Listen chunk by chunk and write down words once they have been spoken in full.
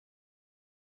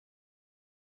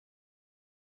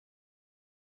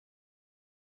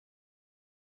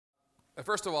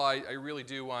First of all, I really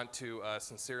do want to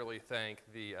sincerely thank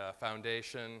the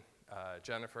foundation,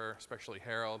 Jennifer, especially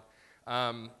Harold,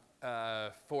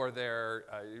 for their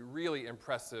really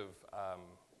impressive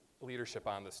leadership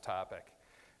on this topic.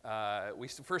 We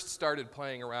first started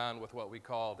playing around with what we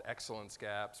called excellence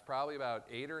gaps probably about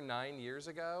 8 or 9 years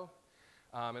ago.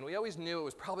 And we always knew it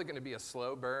was probably going to be a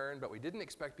slow burn, but we didn't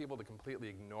expect people to completely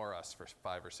ignore us for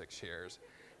 5 or 6 years.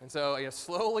 And so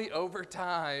slowly over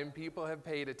time, people have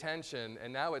paid attention,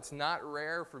 and now it's not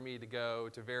rare for me to go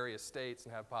to various states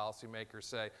and have policymakers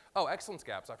say, oh, excellence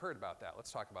gaps, I've heard about that.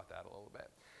 Let's talk about that a little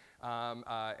bit.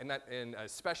 And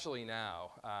especially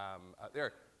now, there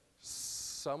are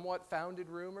somewhat founded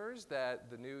rumors that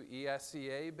the new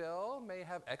ESCA bill may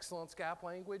have excellence gap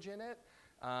language in it.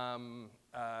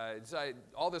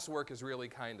 All this work is really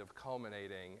kind of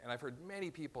culminating, and I've heard many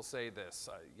people say this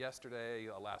yesterday,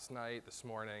 last night, this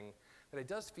morning, that it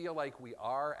does feel like we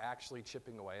are actually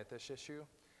chipping away at this issue,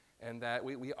 and that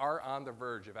we are on the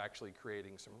verge of actually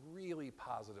creating some really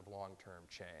positive long-term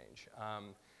change.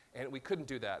 And we couldn't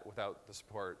do that without the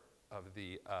support of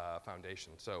the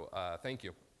foundation, so thank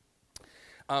you.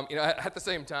 At the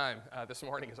same time, this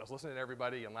morning, as I was listening to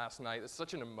everybody, and last night, it's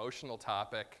such an emotional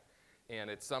topic. And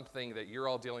it's something that you're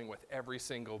all dealing with every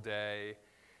single day.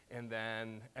 And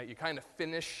then you kind of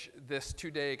finish this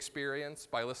 2-day experience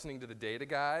by listening to the data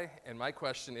guy. And my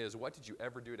question is, what did you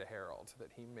ever do to Harold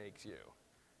that he makes you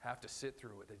have to sit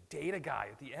through with a data guy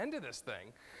at the end of this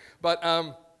thing? But,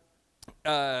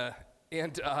 I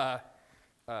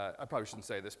probably shouldn't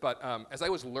say this, but as I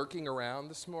was lurking around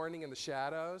this morning in the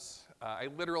shadows, I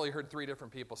literally heard 3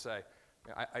 different people say,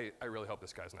 I really hope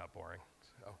this guy's not boring.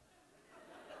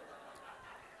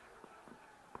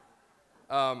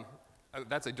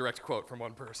 That's a direct quote from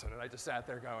one person, and I just sat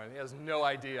there going, he has no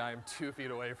idea I'm 2 feet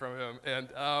away from him. And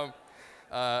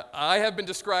I have been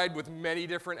described with many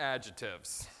different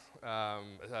adjectives.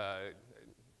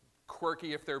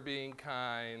 Quirky if they're being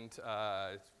kind,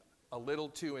 a little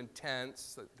too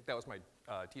intense. I think that was my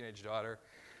teenage daughter.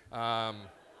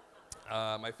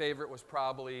 My favorite was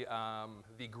probably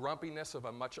the grumpiness of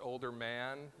a much older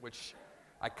man, which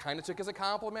I kind of took as a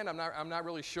compliment. I'm not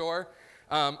really sure.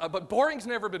 But boring's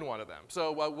never been one of them.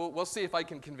 So we'll see if I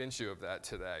can convince you of that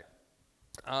today.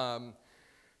 I'm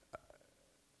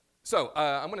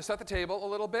going to set the table a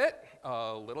little bit,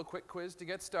 a little quick quiz to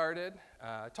get started.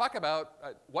 Talk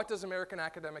about what does American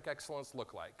academic excellence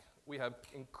look like? We have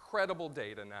incredible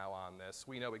data now on this.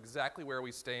 We know exactly where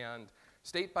we stand,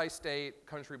 state by state,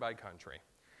 country by country.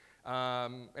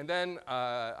 And then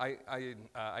I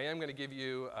am going to give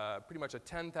you pretty much a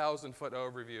 10,000-foot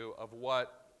overview of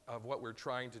what we're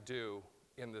trying to do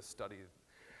in this study.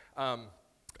 And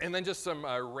then just some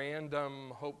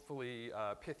random, hopefully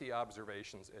pithy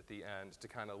observations at the end to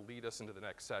kind of lead us into the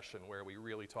next session where we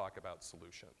really talk about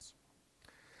solutions.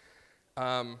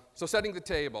 So setting the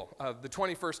table, the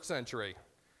 21st century.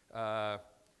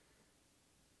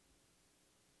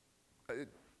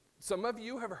 Some of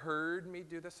you have heard me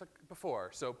do this before,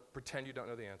 so pretend you don't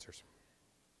know the answers.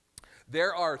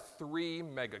 There are 3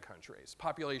 mega countries,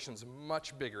 populations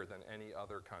much bigger than any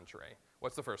other country.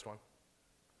 What's the first one?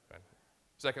 Okay.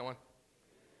 Second one?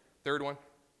 Third one?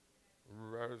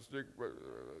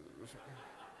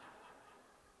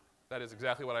 That is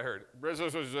exactly what I heard.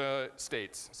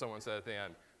 States, someone said at the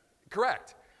end.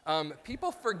 Correct.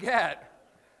 People forget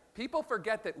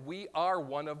that we are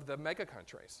one of the mega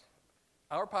countries.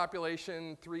 Our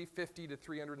population, 350 to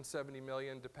 370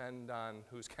 million, depend on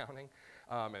who's counting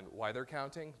and why they're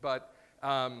counting. But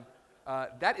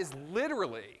that is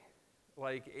literally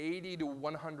like 80 to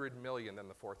 100 million in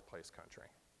the 4th place country.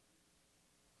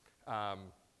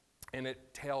 And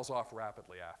it tails off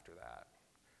rapidly after that.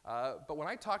 But when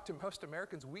I talk to most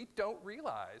Americans, we don't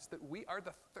realize that we are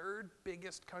the 3rd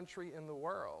biggest country in the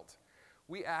world.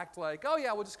 We act like, oh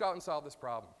yeah, we'll just go out and solve this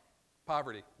problem.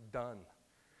 Poverty, done.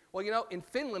 Well, in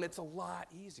Finland, it's a lot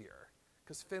easier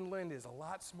because Finland is a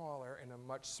lot smaller and a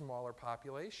much smaller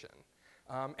population.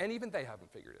 And even they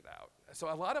haven't figured it out.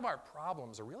 So a lot of our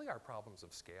problems are really our problems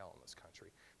of scale in this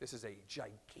country. This is a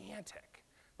gigantic,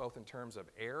 both in terms of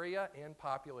area and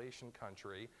population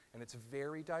country, and it's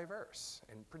very diverse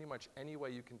in pretty much any way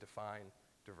you can define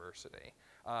diversity.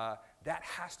 That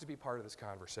has to be part of this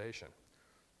conversation.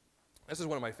 This is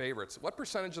one of my favorites. What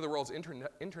percentage of the world's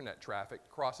internet traffic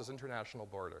crosses international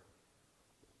border?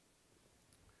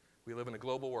 We live in a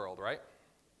global world, right?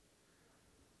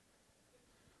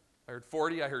 I heard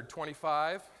 40, I heard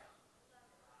 25,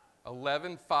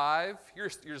 11, 5. You're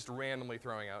just randomly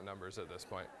throwing out numbers at this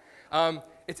point.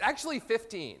 It's actually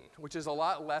 15, which is a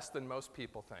lot less than most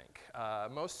people think.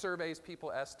 Most surveys,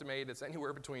 people estimate it's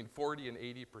anywhere between 40 and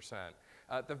 80%.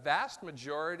 The vast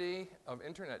majority of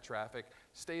internet traffic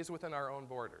stays within our own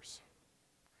borders.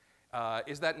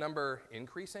 Is that number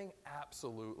increasing?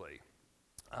 Absolutely.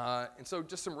 And so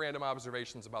just some random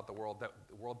observations about the world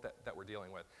that we're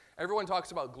dealing with. Everyone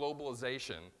talks about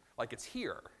globalization like it's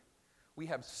here. We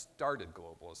have started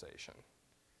globalization.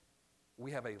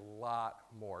 We have a lot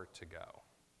more to go.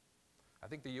 I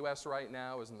think the US right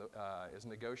now is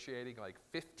negotiating like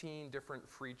 15 different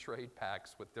free trade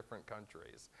pacts with different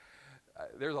countries.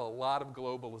 There's a lot of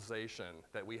globalization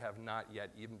that we have not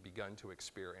yet even begun to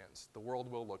experience. The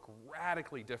world will look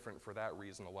radically different for that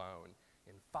reason alone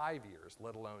in 5 years,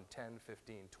 let alone 10,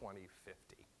 15, 20,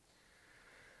 50.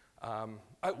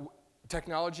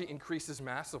 Technology increases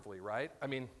massively, right? I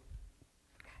mean,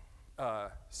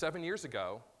 7 years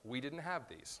ago, we didn't have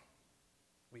these.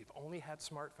 We've only had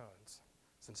smartphones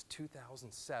since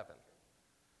 2007.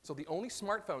 So the only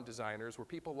smartphone designers were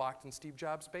people locked in Steve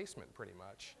Jobs' basement, pretty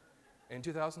much, in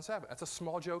 2007. That's a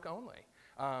small joke only.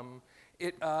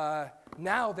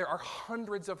 Now there are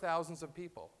hundreds of thousands of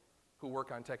people who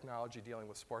work on technology dealing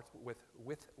with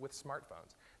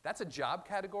smartphones. That's a job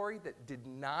category that did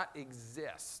not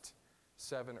exist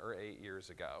 7 or 8 years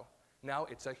ago. Now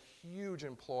it's a huge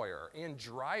employer and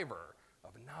driver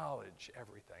of knowledge,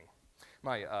 everything.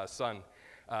 My son,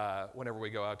 whenever we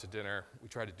go out to dinner, we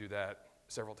try to do that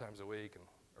several times a week,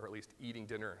 or at least eating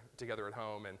dinner together at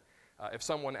home. And if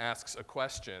someone asks a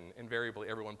question, invariably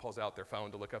everyone pulls out their phone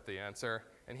to look up the answer.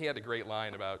 And he had a great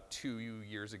line about 2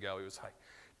 years ago. He was like,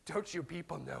 "Don't you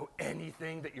people know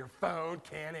anything that your phone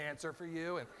can't answer for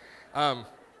you?" And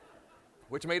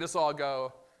which made us all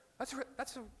go, that's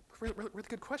a really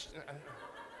good question.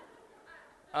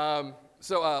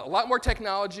 So a lot more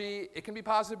technology. It can be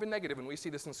positive and negative, and we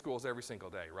see this in schools every single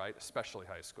day, right? Especially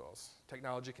high schools.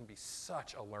 Technology can be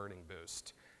such a learning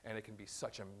boost, and it can be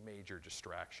such a major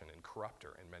distraction and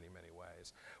corrupter in many, many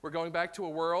ways. We're going back to a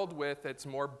world that's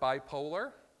more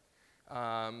bipolar.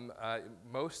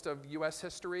 Most of US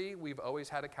history, we've always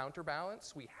had a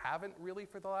counterbalance. We haven't really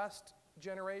for the last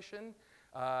generation.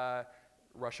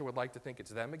 Russia would like to think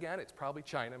it's them again. It's probably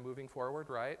China moving forward,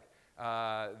 right?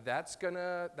 That's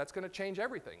gonna change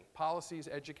everything. Policies,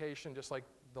 education, just like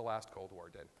the last Cold War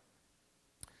did.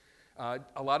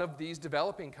 A lot of these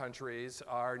developing countries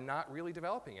are not really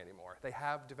developing anymore. They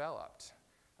have developed.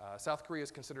 South Korea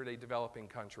is considered a developing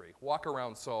country. Walk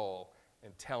around Seoul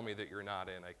and tell me that you're not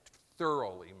in a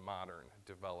thoroughly modern,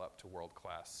 developed,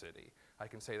 world-class city. I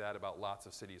can say that about lots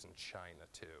of cities in China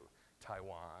too,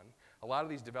 Taiwan. A lot of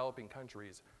these developing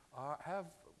countries have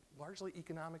largely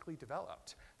economically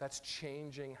developed. That's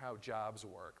changing how jobs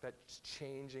work. That's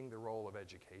changing the role of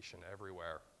education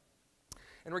everywhere.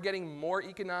 And we're getting more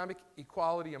economic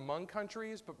equality among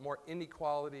countries, but more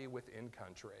inequality within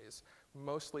countries,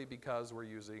 mostly because we're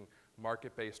using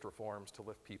market-based reforms to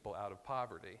lift people out of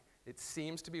poverty. It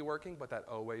seems to be working, but that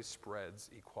always spreads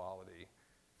equality,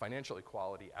 financial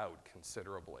equality out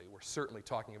considerably. We're certainly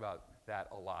talking about that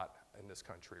a lot in this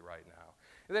country right now.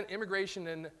 And then immigration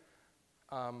and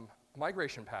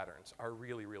migration patterns are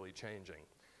really, really changing.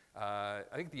 I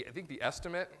think the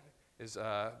estimate is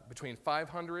between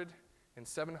 500 and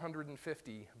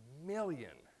 750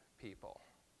 million people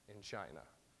in China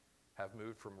have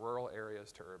moved from rural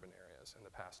areas to urban areas in the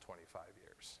past 25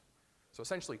 years. So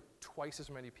essentially, twice as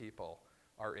many people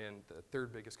are in the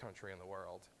third biggest country in the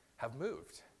world have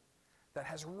moved. That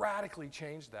has radically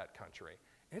changed that country.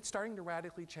 And it's starting to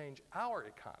radically change our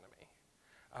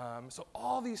economy. So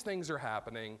all these things are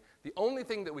happening. The only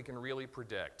thing that we can really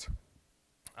predict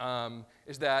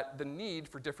is that the need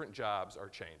for different jobs are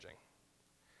changing.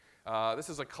 This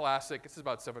is a classic, this is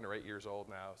about 7 or 8 years old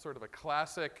now, sort of a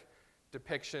classic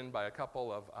depiction by a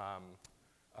couple of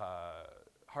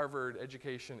Harvard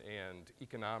education and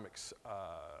economics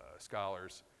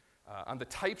scholars on the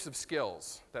types of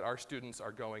skills that our students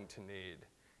are going to need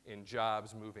in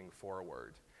jobs moving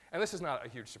forward. And this is not a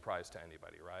huge surprise to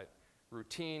anybody, right?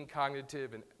 Routine,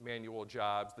 cognitive, and manual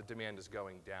jobs, the demand is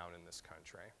going down in this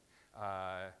country.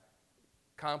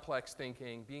 Complex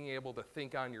thinking, being able to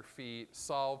think on your feet,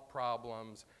 solve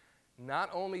problems, not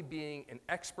only being an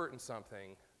expert in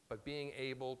something, but being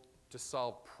able to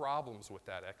solve problems with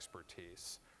that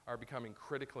expertise are becoming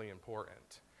critically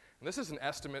important. And this is an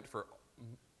estimate for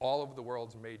all of the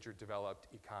world's major developed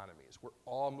economies. We're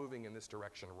all moving in this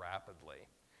direction rapidly.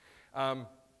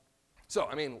 So,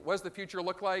 I mean, what does the future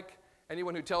look like?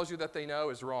 Anyone who tells you that they know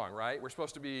is wrong, right? We're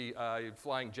supposed to be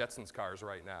flying Jetsons cars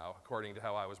right now, according to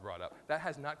how I was brought up. That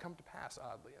has not come to pass,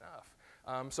 oddly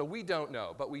enough. So we don't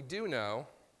know, but we do know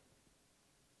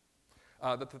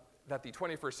that the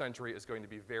 21st century is going to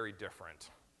be very different.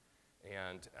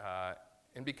 And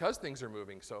And because things are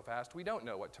moving so fast, we don't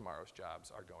know what tomorrow's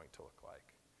jobs are going to look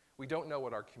like. We don't know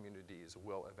what our communities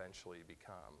will eventually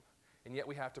become. And yet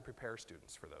we have to prepare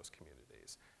students for those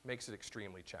communities. It makes it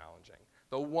extremely challenging.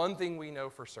 The one thing we know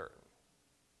for certain,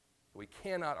 we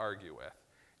cannot argue with,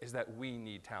 is that we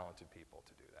need talented people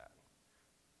to do that.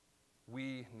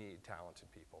 We need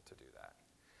talented people to do that.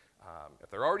 If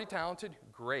they're already talented,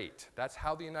 great. That's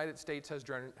how the United States has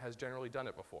generally done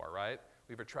it before, right?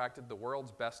 We've attracted the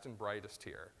world's best and brightest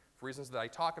here. For reasons that I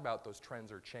talk about, those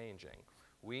trends are changing.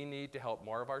 We need to help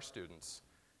more of our students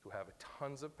who have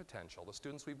tons of potential, the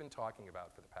students we've been talking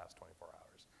about for the past 24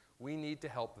 hours. We need to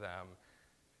help them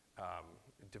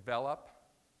develop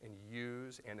and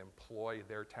use and employ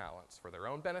their talents for their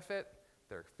own benefit,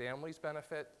 their family's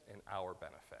benefit, and our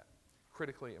benefit.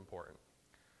 Critically important.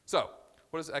 So,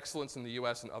 what does excellence in the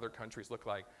US and other countries look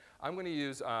like? I'm going to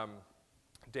use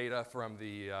data from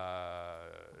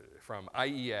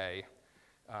IEA,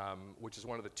 which is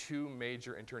one of the two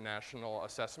major international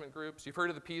assessment groups. You've heard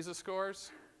of the PISA scores?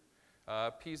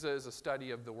 PISA is a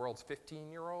study of the world's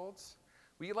 15-year-olds.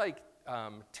 We like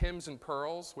TIMS and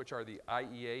PEARLS, which are the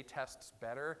IEA tests,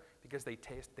 better because they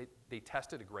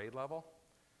test at a grade level.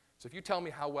 So if you tell me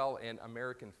how well an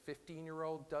American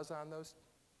 15-year-old does on those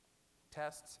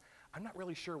tests, I'm not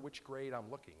really sure which grade I'm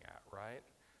looking at, right?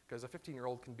 Because a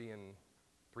 15-year-old can be in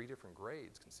 3 different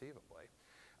grades, conceivably.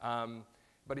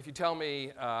 But if you tell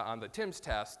me on the TIMS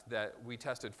test that we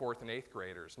tested 4th and 8th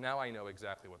graders, now I know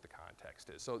exactly what the context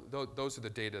is. So those are the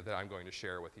data that I'm going to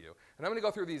share with you. And I'm going to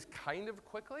go through these kind of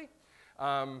quickly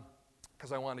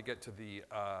because I want to get to the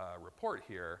report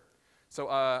here. So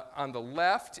on the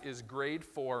left is grade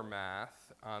 4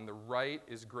 math. On the right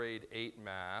is grade 8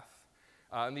 math.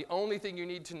 And the only thing you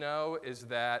need to know is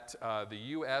that the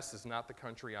US is not the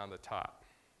country on the top.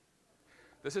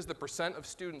 This is the percent of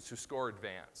students who score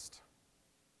advanced.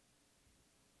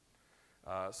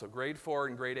 So grade 4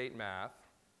 and grade 8 math.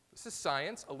 This is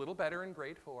science, a little better in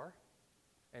grade 4.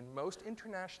 And most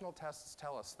international tests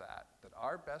tell us that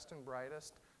our best and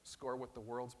brightest score with the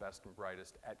world's best and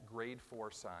brightest at grade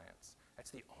 4 science. That's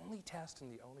the only test in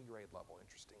the only grade level,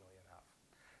 interestingly enough.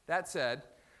 That said,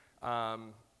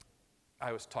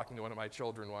 I was talking to one of my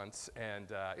children once, and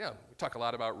we talk a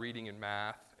lot about reading and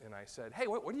math, and I said, hey,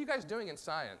 what are you guys doing in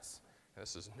science? And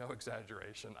this is no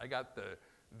exaggeration. I got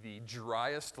the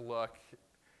driest look,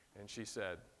 and she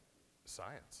said,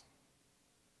 science.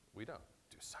 We don't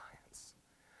do science.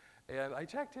 And I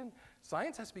checked in.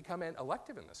 Science has become an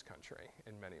elective in this country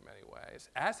in many, many ways,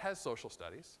 as has social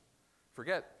studies.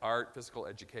 Forget art, physical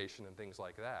education, and things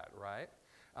like that, right?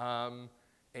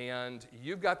 And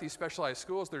you've got these specialized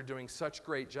schools that are doing such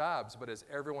great jobs, but as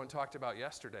everyone talked about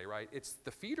yesterday, right, it's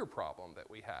the feeder problem that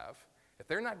we have. If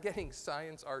they're not getting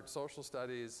science, art, social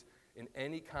studies in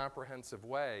any comprehensive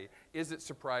way, is it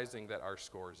surprising that our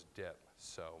scores dip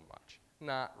so much?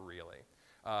 Not really.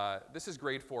 This is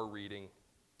grade 4 reading,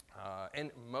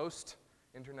 and most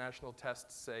international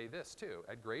tests say this too.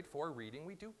 At grade 4 reading,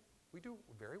 we do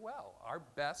very well. Our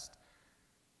best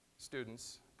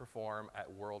students perform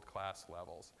at world-class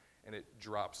levels, and it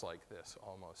drops like this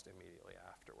almost immediately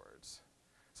afterwards.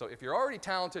 So if you're already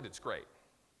talented, it's great.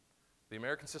 The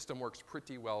American system works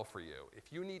pretty well for you.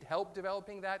 If you need help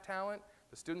developing that talent,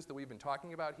 the students that we've been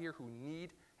talking about here who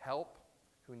need help,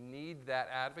 who need that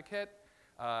advocate,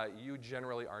 you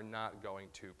generally are not going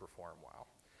to perform well.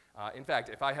 In fact,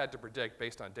 if I had to predict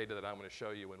based on data that I'm going to show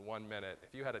you in 1 minute,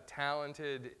 if you had a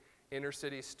talented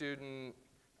inner-city student,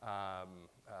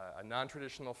 a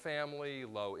non-traditional family,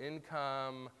 low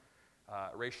income,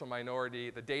 racial minority,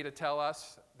 the data tell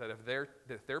us that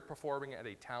if they're performing at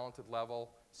a talented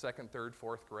level, 2nd, 3rd,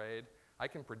 4th grade, I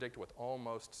can predict with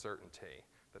almost certainty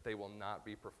that they will not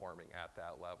be performing at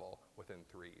that level within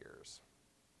 3 years.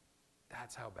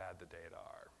 That's how bad the data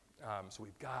are. So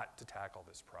we've got to tackle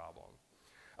this problem.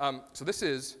 So this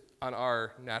is on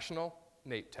our national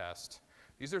NAEP test.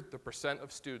 These are the percent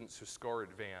of students who score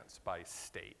advanced by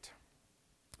state.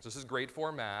 So this is grade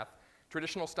 4 math.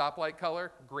 Traditional stoplight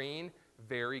color, green,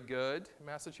 very good,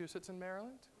 Massachusetts and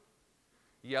Maryland.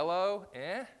 Yellow,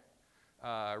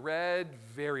 red,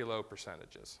 very low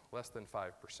percentages, less than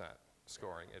 5%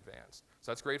 scoring advanced.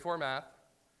 So that's grade 4 math.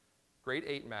 Grade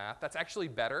 8 math, that's actually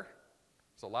better.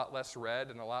 It's a lot less red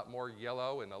and a lot more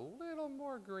yellow and a little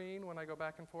more green when I go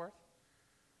back and forth.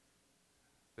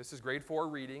 This is grade 4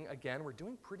 reading. Again, we're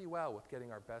doing pretty well with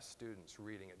getting our best students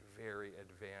reading at very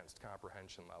advanced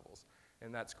comprehension levels,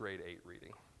 and that's grade 8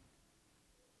 reading.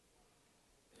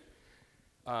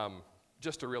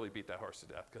 Just to really beat that horse to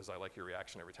death, because I like your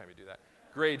reaction every time you do that.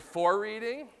 Grade 4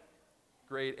 reading,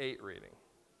 grade 8 reading.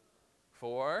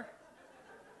 4.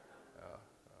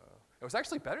 It was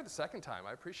actually better the second time.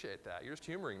 I appreciate that. You're just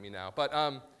humoring me now. But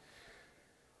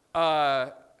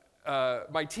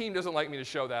my team doesn't like me to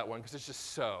show that one because it's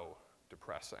just so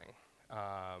depressing.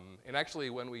 And actually,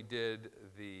 when we did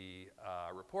the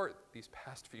report these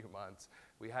past few months,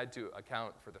 we had to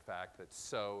account for the fact that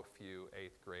so few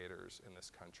 8th graders in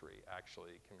this country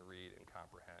actually can read and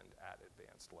comprehend at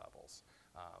advanced levels.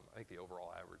 I think the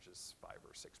overall average is 5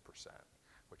 or 6%,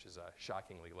 which is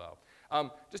shockingly low.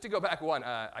 Just to go back one,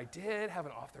 I did have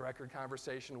an off-the-record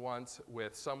conversation once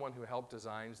with someone who helped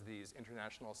design these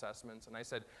international assessments, and I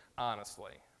said,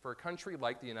 honestly, for a country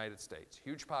like the United States,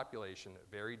 huge population,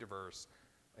 very diverse,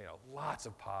 lots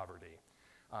of poverty,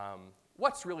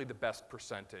 what's really the best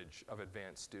percentage of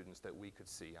advanced students that we could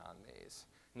see on these?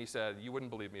 And he said, you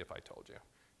wouldn't believe me if I told you.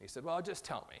 And he said, well, just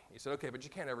tell me. He said, okay, but you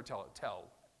can't ever tell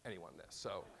anyone this,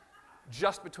 so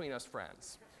just between us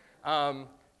friends.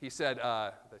 He said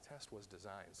the test was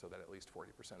designed so that at least 40%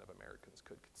 of Americans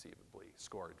could conceivably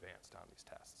score advanced on these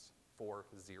tests, 40%.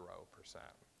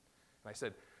 And I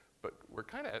said, but we're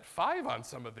kind of at 5 on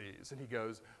some of these. And he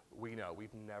goes, we know,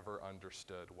 we've never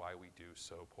understood why we do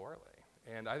so poorly.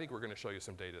 And I think we're going to show you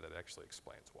some data that actually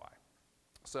explains why.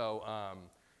 So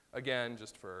again,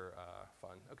 just for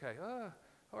fun, okay,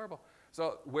 horrible.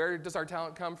 So where does our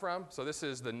talent come from? So this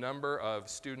is the number of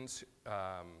students,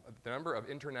 the number of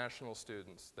international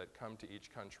students that come to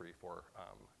each country for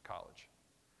college.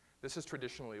 This is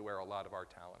traditionally where a lot of our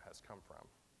talent has come from.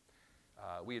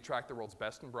 We attract the world's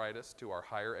best and brightest to our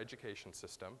higher education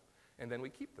system, and then we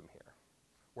keep them here.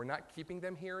 We're not keeping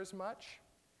them here as much.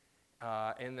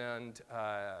 And then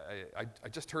I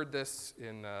just heard this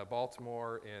in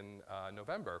Baltimore in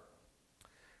November.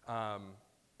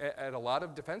 At a lot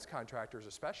of defense contractors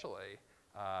especially,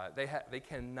 they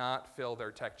cannot fill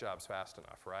their tech jobs fast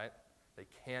enough, right? They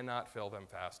cannot fill them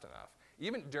fast enough.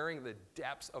 Even during the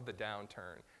depths of the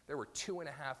downturn, there were 2.5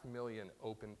 million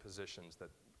open positions that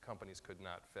companies could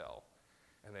not fill,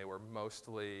 and they were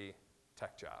mostly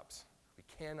tech jobs. We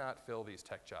cannot fill these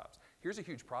tech jobs. Here's a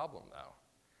huge problem, though.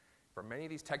 For many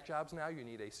of these tech jobs now, you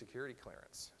need a security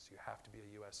clearance, so you have to be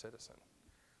a US citizen.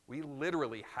 We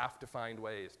literally have to find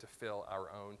ways to fill our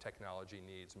own technology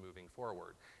needs moving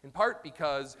forward, in part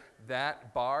because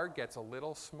that bar gets a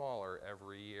little smaller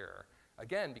every year.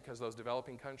 Again, because those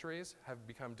developing countries have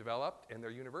become developed and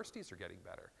their universities are getting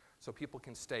better. So people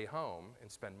can stay home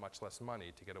and spend much less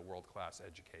money to get a world-class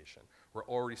education. We're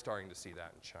already starting to see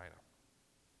that in China.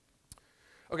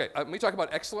 Okay, let me talk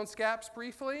about excellence gaps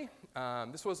briefly.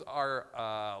 This was our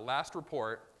last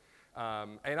report.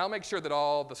 And I'll make sure that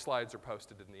all the slides are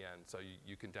posted in the end, so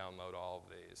you can download all of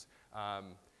these.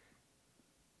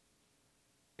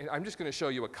 And I'm just going to show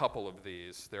you a couple of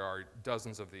these. There are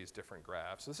dozens of these different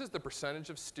graphs. This is the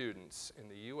percentage of students in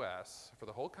the US for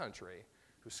the whole country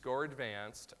who score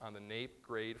advanced on the NAEP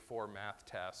grade 4 math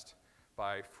test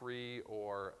by free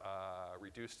or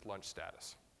reduced lunch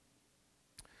status.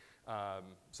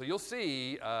 So you'll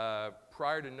see,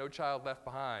 prior to No Child Left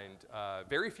Behind,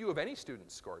 very few of any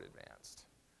students scored advanced.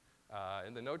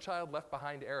 In the No Child Left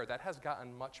Behind era, that has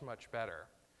gotten much, much better.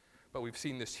 But we've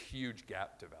seen this huge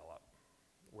gap develop,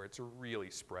 where it's really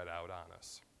spread out on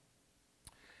us.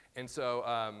 And so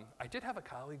I did have a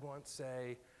colleague once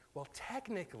say, well,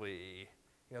 technically,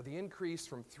 the increase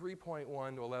from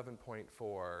 3.1 to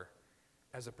 11.4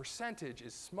 as a percentage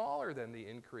is smaller than the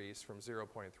increase from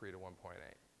 0.3 to 1.8.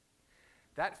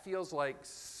 That feels like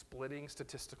splitting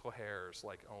statistical hairs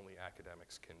like only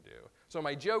academics can do. So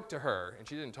my joke to her, and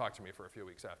she didn't talk to me for a few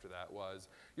weeks after that, was,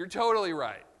 you're totally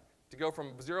right. To go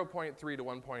from 0.3 to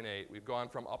 1.8, we've gone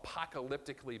from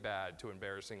apocalyptically bad to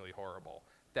embarrassingly horrible.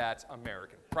 That's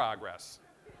American progress.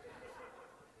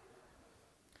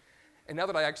 And now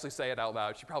that I actually say it out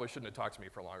loud, she probably shouldn't have talked to me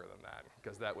for longer than that,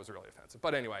 because that was really offensive.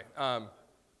 But anyway,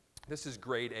 this is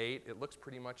grade 8. It looks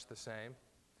pretty much the same.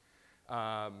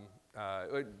 At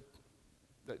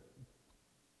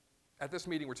this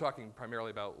meeting, we're talking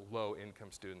primarily about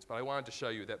low-income students, but I wanted to show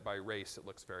you that by race, it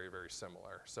looks very, very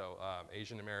similar. So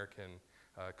Asian American,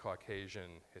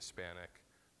 Caucasian, Hispanic,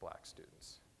 Black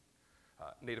students.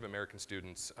 Native American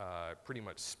students pretty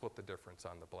much split the difference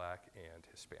on the Black and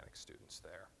Hispanic students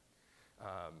there.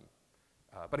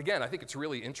 But again, I think it's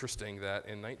really interesting that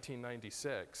in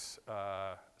 1996,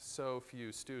 so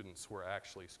few students were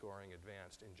actually scoring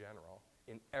advanced in general,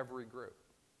 in every group,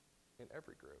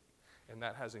 And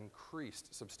that has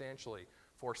increased substantially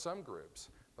for some groups,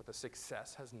 but the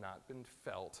success has not been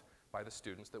felt by the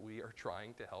students that we are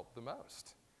trying to help the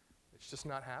most. It's just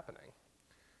not happening.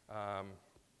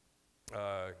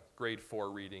 Grade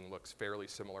 4 reading looks fairly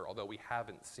similar, although we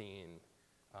haven't seen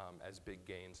as big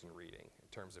gains in reading in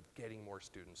terms of getting more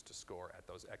students to score at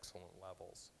those excellent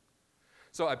levels.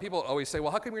 So people always say,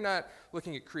 well, how come you're not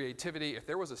looking at creativity? If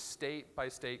there was a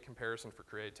state-by-state comparison for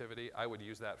creativity, I would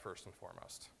use that first and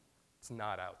foremost. It's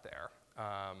not out there.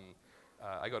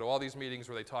 I go to all these meetings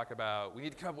where they talk about, we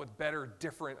need to come up with better,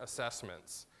 different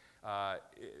assessments.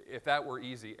 If that were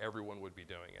easy, everyone would be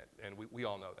doing it, and we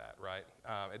all know that, right?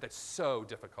 That's so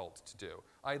difficult to do.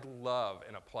 I'd love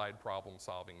an applied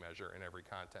problem-solving measure in every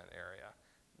content area.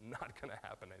 Not going to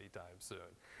happen anytime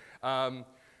soon.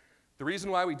 The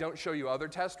reason why we don't show you other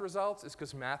test results is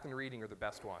because math and reading are the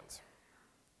best ones.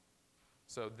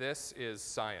 So this is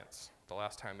science, the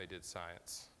last time they did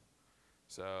science.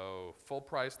 So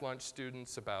full-price lunch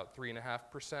students, about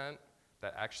 3.5%.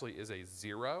 That actually is a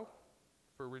 0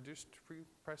 for reduced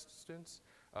free-priced students.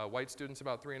 White students,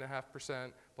 about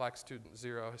 3.5%. Black students,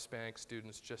 0. Hispanic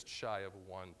students, just shy of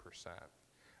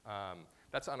 1%.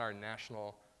 That's on our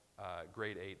national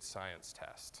grade 8 science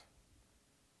test.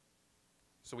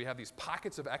 So we have these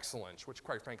pockets of excellence, which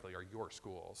quite frankly are your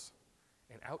schools.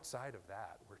 And outside of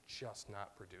that, we're just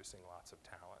not producing lots of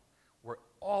talent.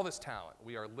 All this talent,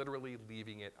 we are literally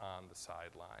leaving it on the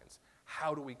sidelines.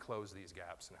 How do we close these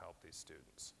gaps and help these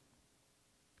students?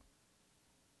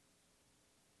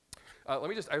 I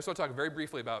just want to talk very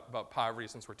briefly about poverty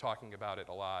since we're talking about it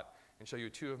a lot and show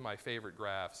you two of my favorite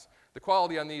graphs. The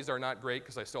quality on these are not great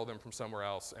because I stole them from somewhere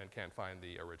else and can't find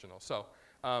the original. So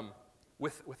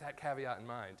with that caveat in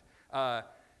mind,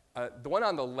 the one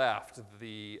on the left,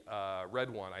 the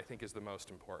red one, I think is the most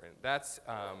important. That's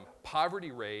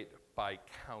poverty rate by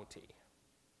county,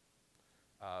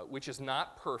 which is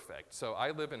not perfect. So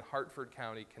I live in Hartford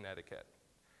County, Connecticut,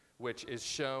 which is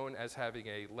shown as having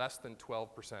a less than 12%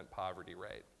 poverty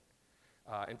rate.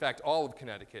 In fact, all of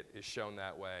Connecticut is shown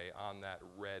that way on that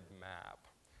red map.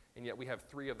 And yet we have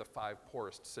 3 of the 5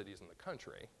 poorest cities in the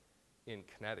country in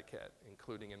Connecticut,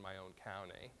 including in my own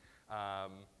county.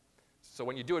 So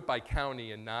when you do it by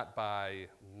county and not by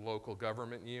local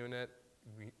government unit,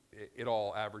 it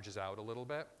all averages out a little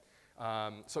bit.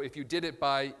 So if you did it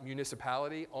by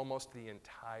municipality, almost the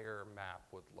entire map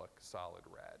would look solid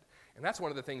red. And that's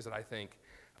one of the things that I think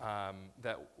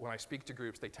that when I speak to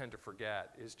groups, they tend to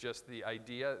forget is just the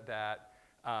idea that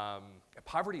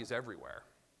poverty is everywhere.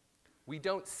 We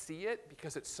don't see it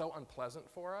because it's so unpleasant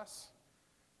for us.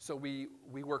 So we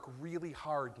work really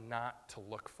hard not to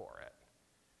look for it.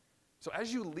 So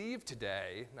as you leave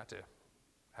today, not to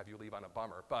have you leave on a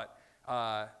bummer, but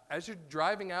as you're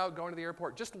driving out, going to the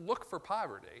airport, just look for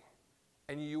poverty,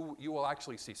 and you will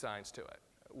actually see signs to it.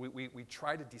 We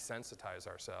try to desensitize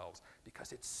ourselves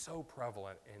because it's so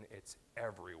prevalent and it's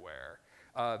everywhere.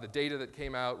 The data that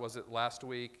came out, was it last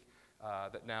week,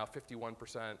 that now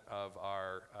 51% of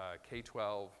our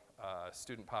K-12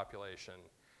 student population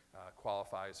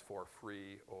qualifies for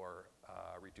free or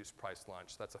reduced price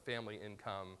lunch. That's a family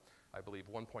income, I believe,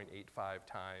 1.85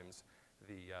 times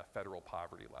the federal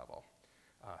poverty level,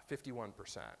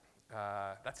 51%.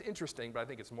 That's interesting, but I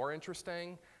think it's more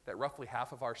interesting that roughly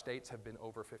half of our states have been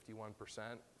over 51%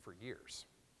 for years.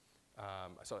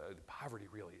 So poverty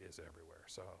really is everywhere.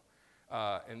 So,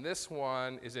 and this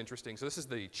one is interesting. So this is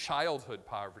the childhood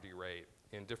poverty rate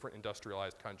in different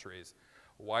industrialized countries.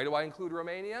 Why do I include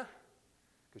Romania?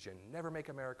 Because you never make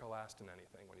America last in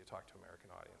anything when you talk to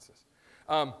American audiences.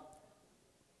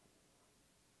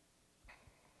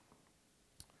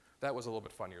 That was a little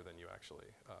bit funnier than you actually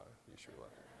usually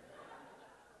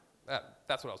let.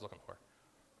 That's what I was looking for.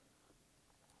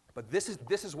 But this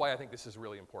is why I think this is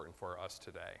really important for us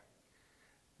today.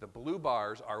 The blue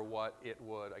bars are what it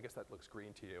would, I guess that looks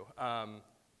green to you,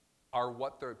 are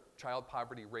what the child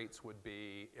poverty rates would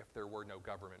be if there were no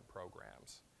government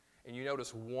programs. And you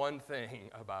notice one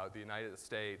thing about the United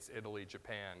States, Italy,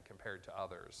 Japan compared to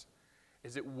others,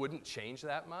 is it wouldn't change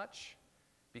that much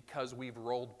because we've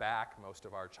rolled back most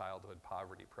of our childhood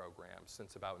poverty programs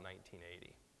since about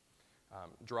 1980.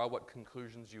 Draw what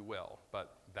conclusions you will,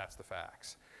 but that's the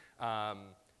facts.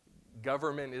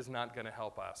 Government is not going to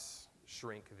help us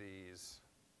shrink these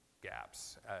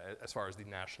gaps as far as the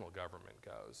national government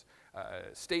goes.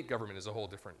 State government is has a whole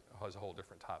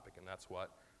different topic, and that's what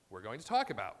we're going to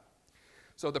talk about.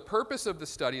 So the purpose of the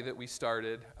study that we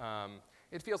started,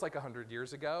 it feels like 100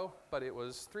 years ago, but it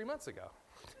was 3 months ago,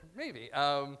 maybe,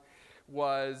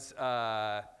 was,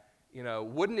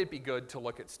 wouldn't it be good to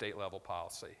look at state level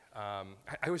policy?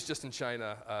 I was just in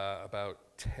China about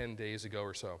 10 days ago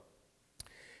or so,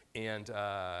 and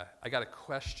I got a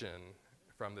question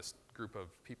from this group of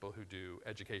people who do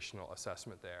educational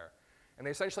assessment there, and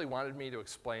they essentially wanted me to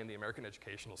explain the American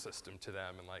educational system to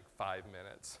them in like 5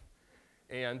 minutes.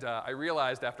 And I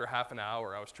realized after half an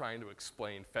hour I was trying to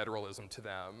explain federalism to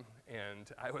them, and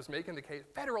I was making the case,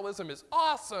 federalism is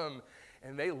awesome!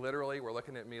 And they literally were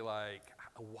looking at me like,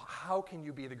 how can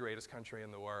you be the greatest country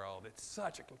in the world? It's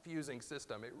such a confusing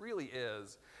system. It really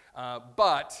is.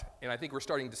 But, and I think we're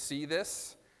starting to see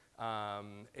this,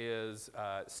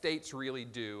 states really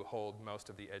do hold most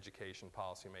of the education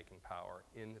policymaking power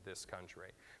in this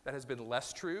country. That has been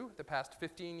less true the past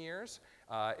 15 years.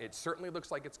 It certainly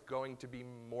looks like it's going to be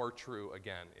more true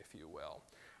again, if you will.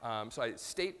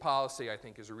 State policy, I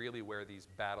think, is really where these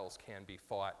battles can be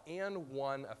fought and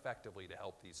won effectively to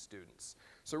help these students.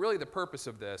 So really the purpose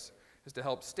of this is to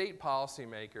help state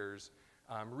policymakers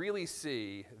really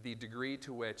see the degree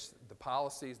to which the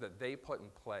policies that they put in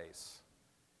place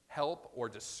help or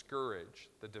discourage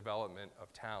the development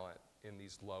of talent in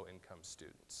these low-income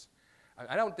students.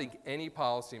 I don't think any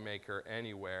policymaker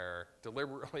anywhere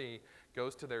deliberately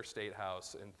goes to their state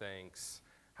house and thinks,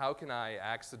 how can I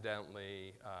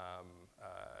accidentally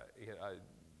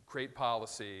create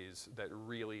policies that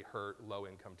really hurt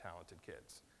low-income talented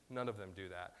kids? None of them do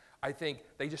that. I think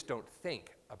they just don't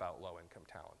think about low-income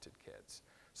talented kids.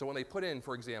 So when they put in,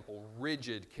 for example,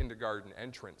 rigid kindergarten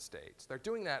entrance dates, they're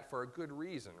doing that for a good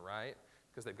reason, right?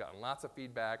 Because they've gotten lots of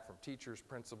feedback from teachers,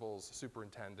 principals,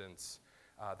 superintendents,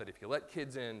 that if you let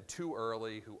kids in too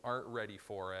early who aren't ready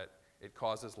for it, it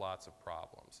causes lots of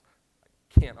problems. I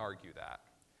can't argue that.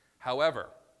 However,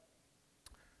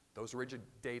 those rigid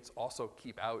dates also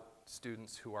keep out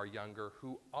students who are younger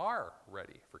who are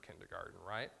ready for kindergarten,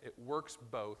 right? It works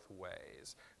both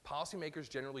ways. Policymakers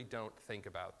generally don't think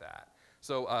about that.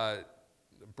 So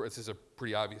this is a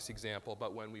pretty obvious example,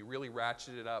 but when we really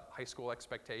ratcheted up high school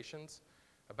expectations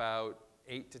about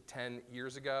 8 to 10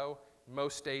 years ago, in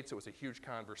most states it was a huge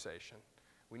conversation.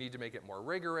 We need to make it more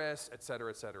rigorous, et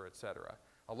cetera, et cetera, et cetera.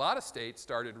 A lot of states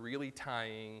started really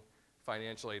tying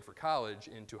financial aid for college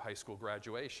into high school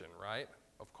graduation, right?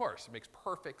 Of course, it makes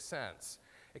perfect sense,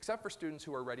 except for students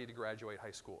who are ready to graduate high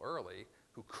school early,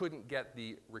 who couldn't get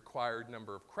the required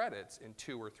number of credits in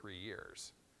 2 or 3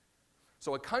 years.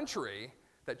 So a country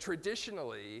that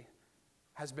traditionally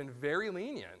has been very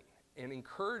lenient and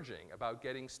encouraging about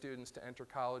getting students to enter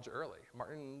college early.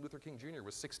 Martin Luther King Jr.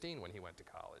 was 16 when he went to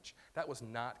college. That was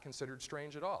not considered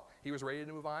strange at all. He was ready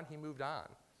to move on, he moved on.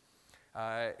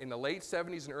 In the late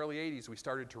 70s and early 80s, we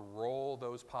started to roll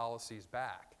those policies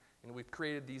back. And we've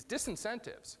created these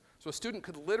disincentives. So a student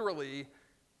could literally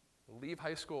leave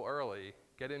high school early,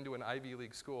 get into an Ivy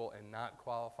League school, and not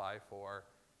qualify for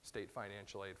state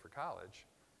financial aid for college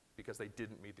because they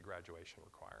didn't meet the graduation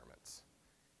requirements.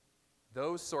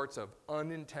 Those sorts of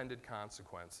unintended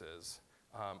consequences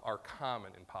are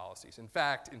common in policies. In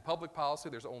fact, in public policy,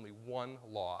 there's only one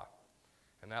law,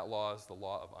 and that law is the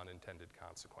law of unintended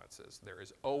consequences. There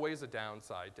is always a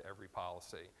downside to every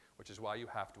policy, which is why you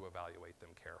have to evaluate them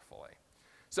carefully.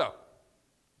 So,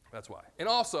 that's why. And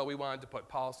also, we wanted to put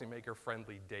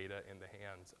policymaker-friendly data in the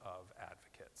hands of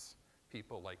advocates,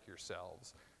 people like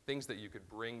yourselves, things that you could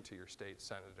bring to your state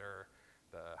senator,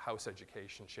 the House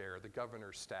Education Chair, the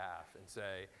governor's staff, and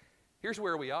say, here's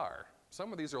where we are.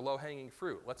 Some of these are low-hanging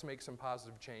fruit. Let's make some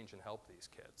positive change and help these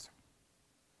kids.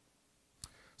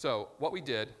 So what we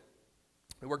did,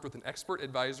 we worked with an expert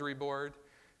advisory board.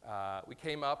 We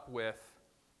came up with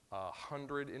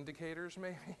 100 indicators,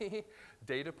 maybe,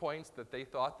 data points that they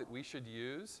thought that we should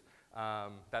use.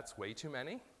 That's way too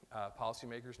many.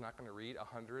 Policymakers not going to read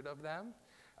 100 of them.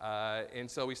 And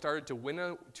so we started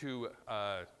to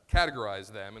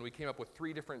categorize them, and we came up with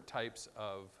 3 different types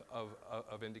of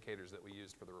indicators that we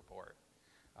used for the report.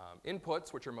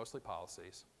 Inputs, which are mostly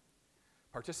policies,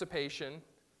 participation,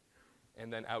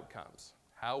 and then outcomes.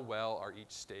 How well are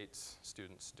each state's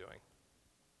students doing?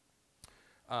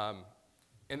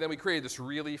 And then we created this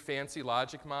really fancy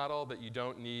logic model that you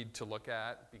don't need to look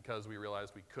at because we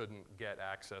realized we couldn't get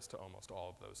access to almost all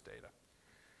of those data.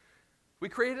 We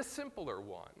created a simpler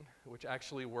one, which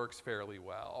actually works fairly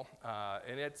well,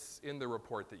 and it's in the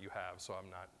report that you have, so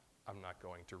I'm not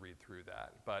going to read through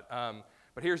that.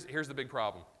 But here's the big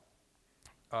problem.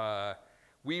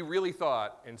 We really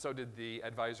thought, and so did the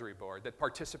advisory board, that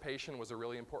participation was a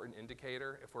really important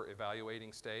indicator if we're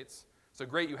evaluating states. So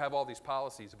great, you have all these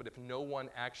policies, but if no one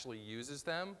actually uses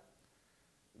them,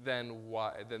 then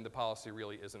the policy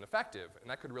really isn't effective,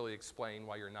 and that could really explain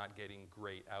why you're not getting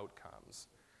great outcomes.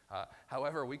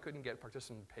 However, we couldn't get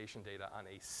participation data on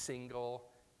a single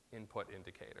input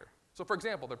indicator. So for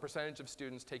example, the percentage of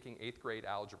students taking 8th grade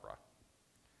algebra.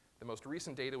 The most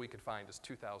recent data we could find is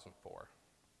 2004.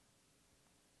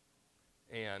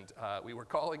 And we were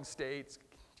calling states,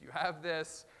 do you have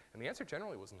this? And the answer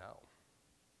generally was no.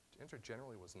 The answer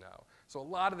generally was no. So a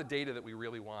lot of the data that we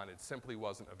really wanted simply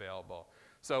wasn't available.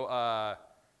 So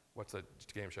what's the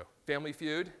game show? Family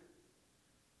Feud?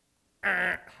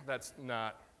 That's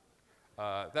not,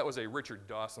 that was a Richard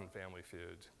Dawson Family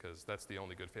Feud, because that's the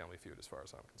only good Family Feud as far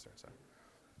as I'm concerned. So.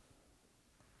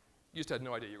 You just had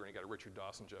no idea you were going to get a Richard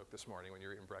Dawson joke this morning when you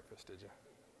were eating breakfast, did you?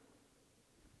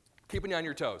 Keeping you on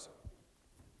your toes.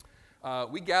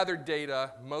 We gathered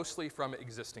data mostly from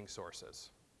existing sources.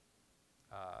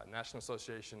 National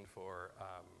Association for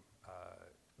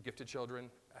Gifted Children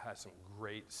has some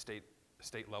great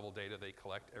state-level data they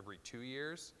collect every 2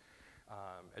 years.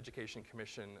 Education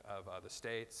Commission of the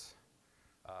states,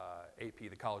 AP,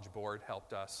 the College Board,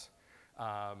 helped us.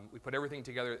 We put everything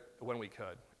together when we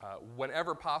could.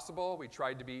 Whenever possible, we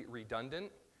tried to be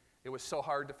redundant. It was so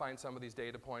hard to find some of these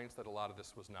data points that a lot of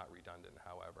this was not redundant,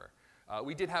 however.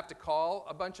 We did have to call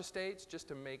a bunch of states just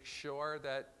to make sure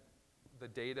that the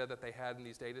data that they had in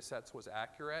these data sets was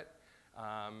accurate.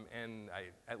 And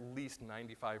at least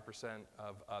 95%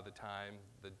 of the time,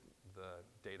 the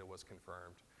data was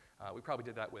confirmed. We probably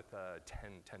did that with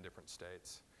 10 different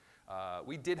states.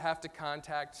 We did have to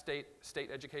contact state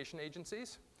education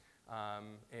agencies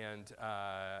and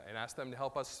ask them to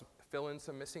help us fill in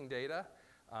some missing data.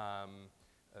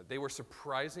 They were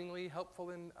surprisingly helpful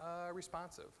and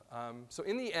responsive. So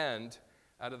in the end,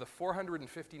 out of the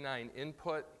 459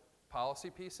 input policy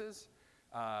pieces,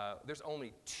 there's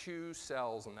only 2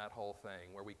 cells in that whole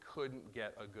thing where we couldn't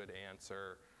get a good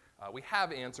answer. We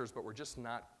have answers, but we're just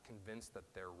not convinced that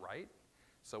they're right.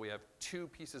 So we have 2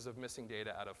 pieces of missing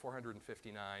data out of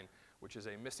 459, which is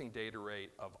a missing data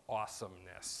rate of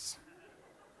awesomeness.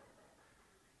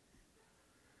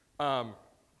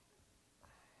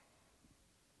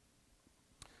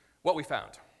 What we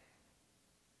found.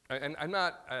 And I'm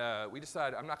not, we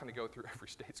decided I'm not going to go through every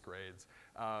state's grades.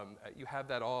 You have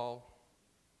that all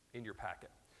in your packet.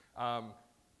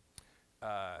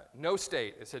 No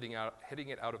state is hitting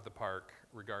it out of the park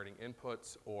regarding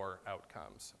inputs or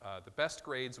outcomes. The best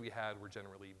grades we had were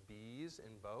generally Bs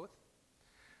in both.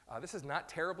 This is not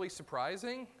terribly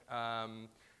surprising. I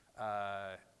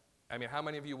mean, how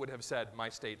many of you would have said, my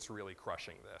state's really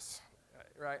crushing this?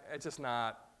 Right? It's just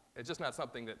not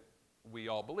something that we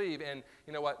all believe. And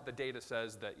you know what? The data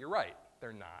says that you're right.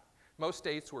 They're not. Most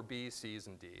states were Bs, Cs,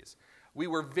 and Ds. We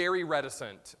were very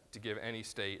reticent to give any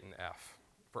state an F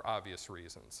for obvious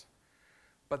reasons.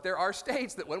 But there are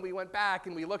states that when we went back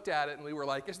and we looked at it and we were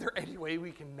like, is there any way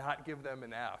we can not give them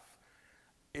an F?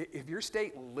 If your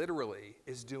state literally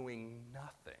is doing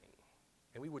nothing,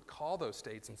 and we would call those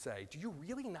states and say, do you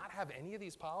really not have any of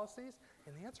these policies?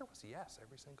 And the answer was yes,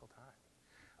 every single time.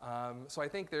 So I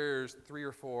think there's 3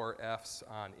 or 4 Fs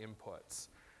on inputs.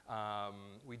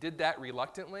 We did that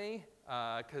reluctantly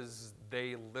because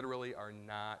they literally are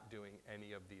not doing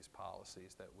any of these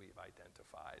policies that we've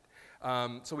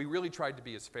identified. So we really tried to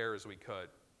be as fair as we could.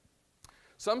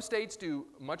 Some states do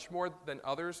much more than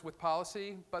others with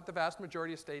policy, but the vast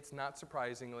majority of states, not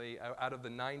surprisingly, out of the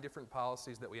 9 different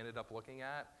policies that we ended up looking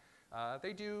at,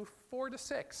 they do 4 to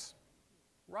 6,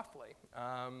 roughly.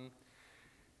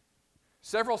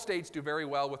 Several states do very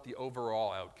well with the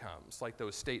overall outcomes, like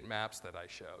those state maps that I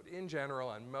showed. In general,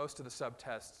 on most of the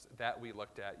subtests that we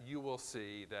looked at, you will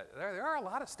see that there are a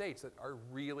lot of states that are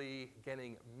really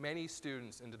getting many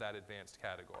students into that advanced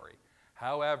category.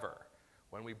 However,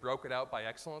 when we broke it out by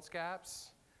excellence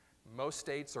gaps, most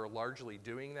states are largely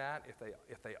doing that.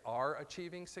 If they are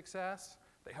achieving success,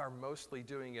 they are mostly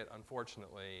doing it,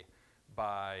 unfortunately,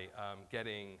 by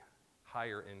getting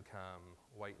higher income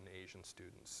white and Asian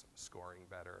students scoring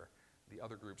better. The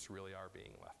other groups really are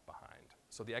being left behind.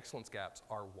 So the excellence gaps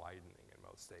are widening in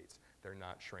most states. They're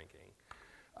not shrinking.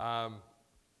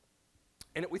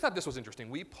 And we thought this was interesting.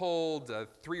 We pulled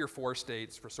 3 or 4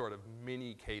 states for sort of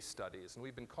mini case studies. And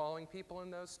we've been calling people in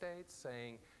those states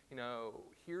saying, you know,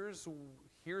 here's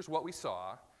what we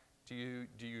saw. Do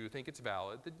you think it's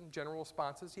valid? The general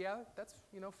response is, yeah, that's,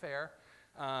 you know, fair.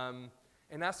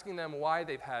 And asking them why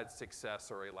they've had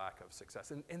success or a lack of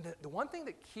success. And the one thing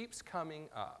that keeps coming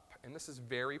up, and this is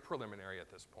very preliminary at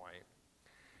this point,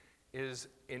 is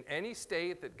in any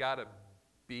state that got a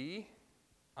B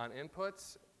on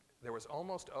inputs, there was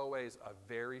almost always a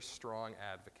very strong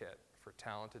advocate for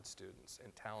talented students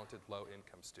and talented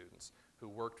low-income students who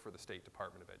worked for the State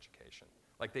Department of Education.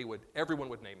 Like everyone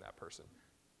would name that person.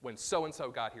 When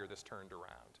so-and-so got here, this turned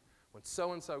around. When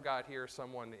so-and-so got here,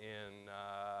 someone in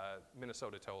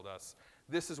Minnesota told us,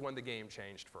 this is when the game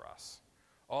changed for us.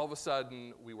 All of a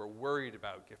sudden, we were worried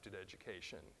about gifted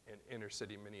education in inner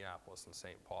city Minneapolis and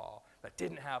St. Paul. That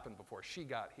didn't happen before she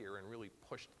got here and really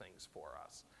pushed things for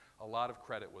us. a lot of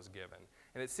credit was given.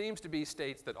 And it seems to be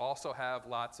states that also have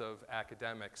lots of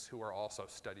academics who are also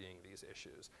studying these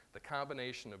issues. The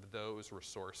combination of those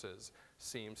resources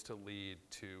seems to lead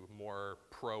to more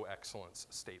pro-excellence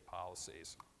state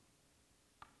policies.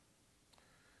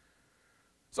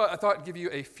 So I thought I'd give you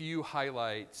a few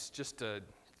highlights, just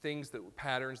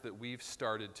patterns that we've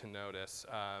started to notice.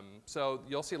 So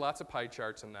you'll see lots of pie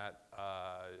charts in that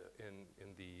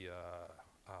in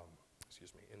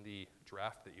the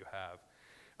draft that you have.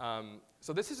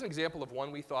 So this is an example of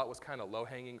one we thought was kind of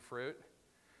low-hanging fruit.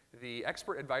 The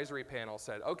expert advisory panel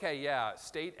said, okay, yeah,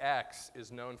 state X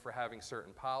is known for having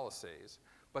certain policies,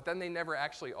 but then they never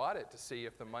actually audit to see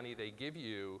if the money they give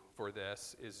you for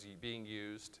this is being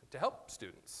used to help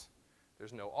students.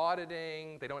 There's no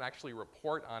auditing. They don't actually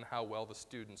report on how well the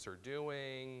students are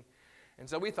doing. And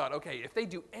so we thought, okay, if they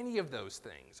do any of those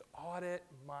things, audit,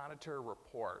 monitor,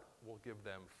 report, we'll give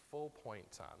them full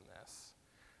points on this.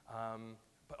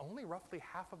 But only roughly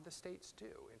half of the states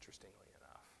do, interestingly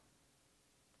enough.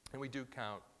 And we do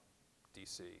count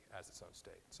DC as its own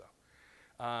state. So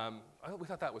we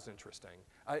thought that was interesting.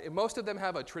 Most of them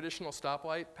have a traditional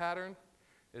stoplight pattern.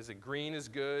 Is it green is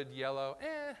good, yellow,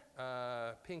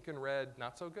 pink and red,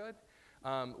 not so good?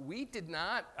 We did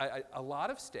not, a lot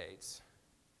of states,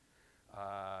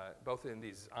 both in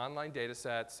these online data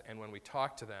sets and when we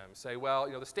talk to them, say, well,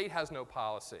 the state has no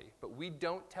policy, but we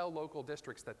don't tell local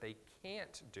districts that they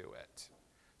can't do it.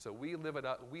 So we leave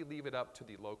it up to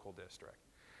the local district.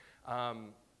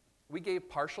 We gave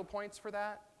partial points for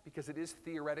that because it is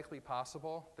theoretically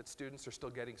possible that students are still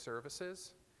getting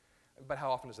services, but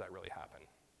how often does that really happen?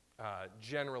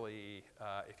 Generally,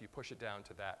 if you push it down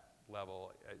to that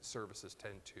level, services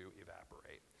tend to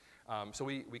evaporate. So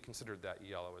we considered that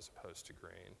yellow as opposed to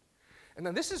green. And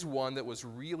then this is one that was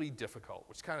really difficult,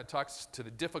 which kind of talks to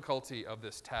the difficulty of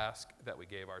this task that we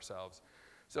gave ourselves.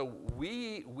 So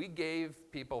we gave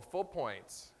people full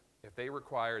points if they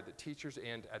required that teachers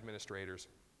and administrators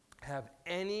have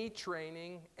any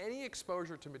training, any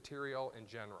exposure to material in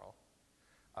general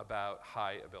about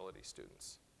high ability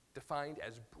students, defined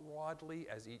as broadly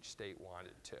as each state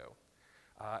wanted to.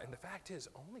 And the fact is,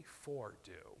 only 4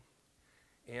 do.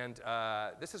 And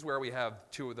this is where we have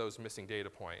 2 of those missing data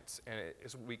points. And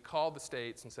we called the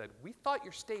states and said, we thought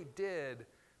your state did,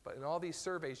 but in all these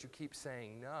surveys you keep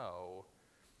saying no.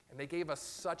 And they gave us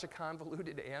such a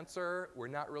convoluted answer, we're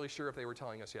not really sure if they were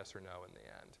telling us yes or no in the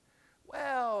end.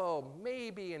 Well,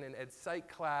 maybe in an ed psych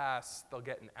class they'll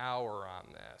get an hour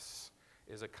on this,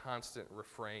 is a constant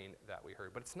refrain that we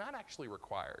heard, but it's not actually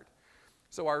required.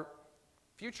 So our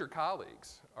future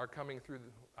colleagues are coming through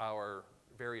our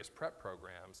various prep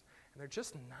programs, and they're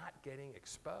just not getting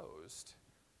exposed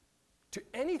to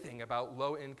anything about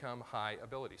low-income,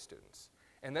 high-ability students.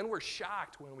 And then we're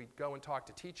shocked when we go and talk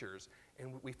to teachers,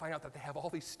 and we find out that they have all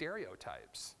these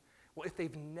stereotypes. Well, if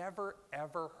they've never,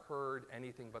 ever heard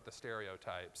anything but the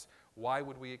stereotypes, why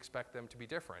would we expect them to be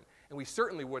different? And we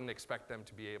certainly wouldn't expect them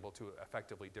to be able to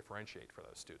effectively differentiate for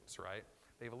those students, right?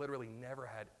 They've literally never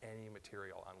had any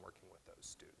material on working with those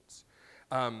students.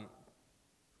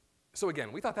 So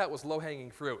again, we thought that was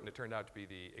low-hanging fruit, and it turned out to be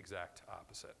the exact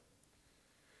opposite.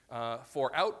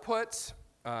 For outputs,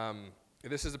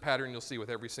 this is a pattern you'll see with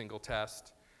every single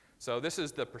test. So this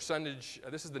is the percentage,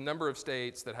 this is the number of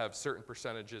states that have certain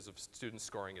percentages of students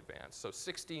scoring advanced. So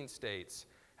 16 states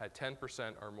had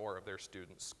 10% or more of their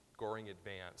students scoring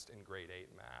advanced in grade 8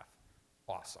 math.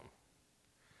 Awesome.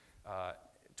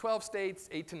 12 states,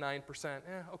 8 to 9%,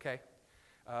 okay.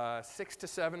 6 to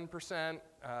 7%,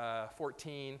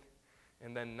 14,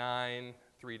 and then 9,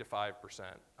 3 to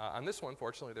 5%. On this one,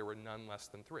 fortunately, there were none less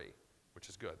than 3, which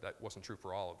is good. That wasn't true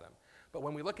for all of them. But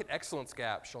when we look at excellence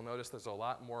gaps, you'll notice there's a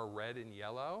lot more red and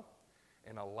yellow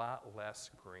and a lot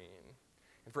less green.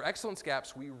 And for excellence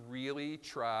gaps, we really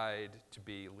tried to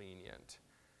be lenient.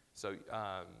 So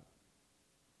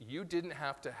you didn't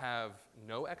have to have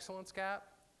no excellence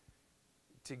gap.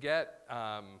 To get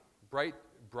bright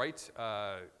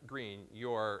green,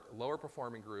 your lower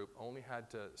performing group only had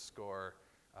to score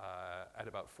at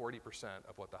about 40%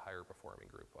 of what the higher performing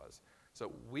group was.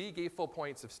 So we gave full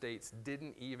points if states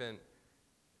didn't even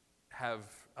have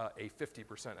a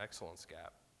 50% excellence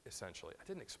gap, essentially. I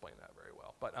didn't explain that very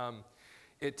well, but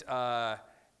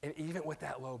and even with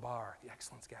that low bar, the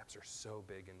excellence gaps are so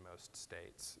big in most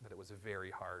states that it was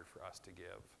very hard for us to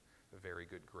give very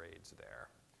good grades there.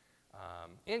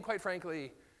 And quite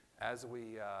frankly, as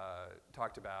we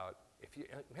talked about,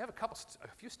 we have a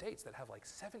few states that have like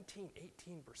 17,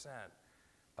 18%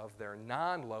 of their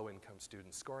non-low-income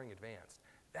students scoring advanced.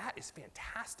 That is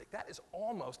fantastic. That is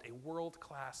almost a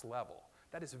world-class level.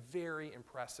 That is very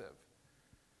impressive.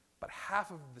 But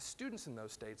half of the students in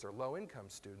those states are low-income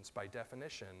students by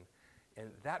definition, and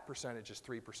that percentage is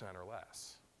 3% or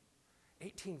less.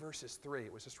 18 versus 3,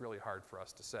 it was just really hard for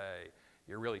us to say,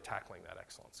 you're really tackling that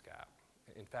excellence gap.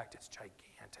 In fact, it's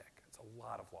gigantic. It's a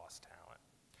lot of lost talent.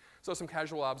 So some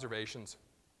casual observations.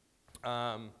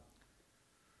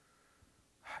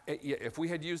 If we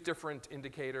had used different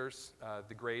indicators,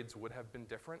 the grades would have been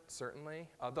different, certainly.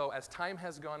 Although as time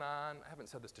has gone on, I haven't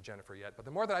said this to Jennifer yet, but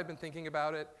the more that I've been thinking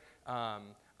about it,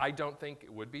 I don't think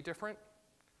it would be different.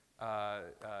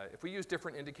 If we use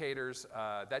different indicators,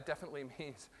 that definitely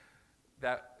means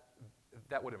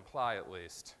that would imply, at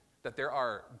least, that there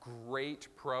are great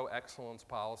pro-excellence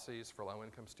policies for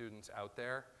low-income students out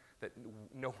there that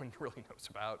no one really knows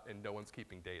about and no one's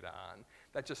keeping data on.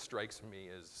 That just strikes me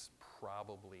as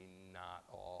probably not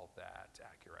all that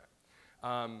accurate.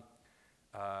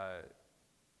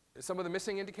 Some of the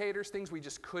missing indicators, things we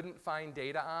just couldn't find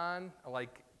data on,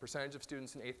 like percentage of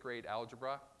students in 8th grade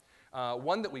algebra.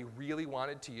 One that we really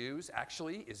wanted to use,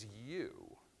 actually, is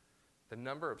the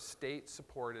number of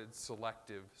state-supported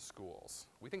selective schools.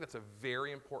 We think that's a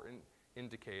very important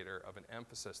indicator of an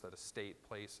emphasis that a state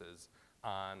places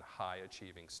on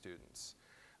high-achieving students.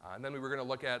 And then we were going to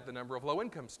look at the number of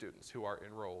low-income students who are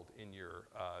enrolled in your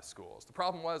schools. The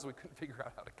problem was we couldn't figure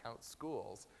out how to count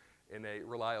schools in a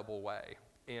reliable way.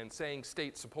 And saying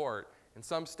state support, in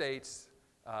some states,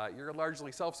 you're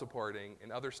largely self-supporting.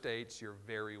 In other states, you're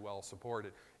very well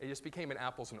supported. It just became an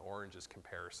apples and oranges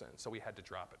comparison, so we had to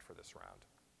drop it for this round.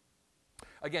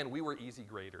 Again, we were easy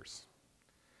graders.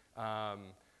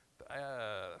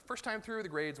 First time through, the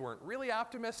grades weren't really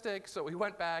optimistic, so we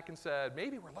went back and said,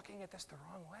 maybe we're looking at this the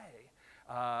wrong way.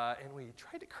 And we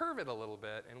tried to curve it a little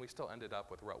bit, and we still ended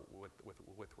up with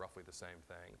roughly the same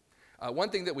thing. One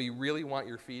thing that we really want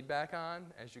your feedback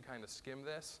on, as you kind of skim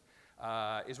this,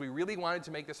 is we really wanted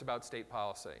to make this about state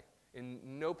policy. In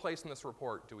no place in this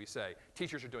report do we say,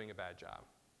 teachers are doing a bad job.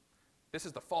 This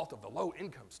is the fault of the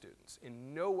low-income students.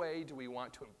 In no way do we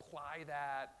want to imply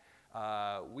that.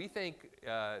 We think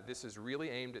this is really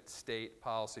aimed at state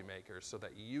policymakers so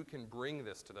that you can bring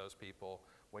this to those people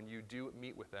when you do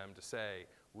meet with them to say,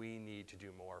 we need to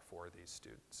do more for these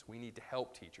students. We need to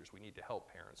help teachers. We need to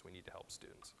help parents. We need to help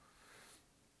students.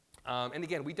 And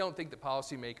again, we don't think that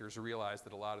policymakers realize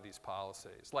that a lot of these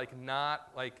policies,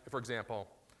 for example,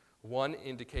 one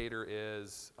indicator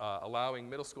is allowing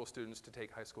middle school students to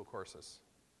take high school courses.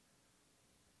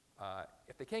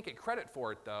 If they can't get credit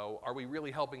for it, though, are we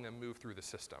really helping them move through the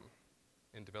system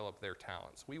and develop their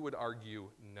talents? We would argue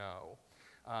no.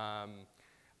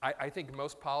 I think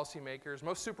most policymakers,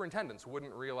 most superintendents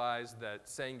wouldn't realize that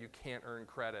saying you can't earn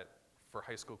credit for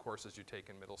high school courses you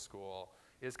take in middle school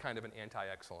is kind of an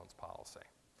anti-excellence policy.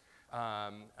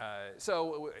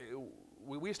 So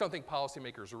we just don't think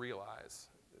policymakers realize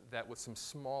that with some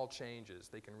small changes,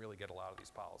 they can really get a lot of these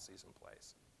policies in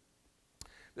place.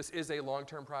 This is a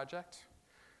long-term project.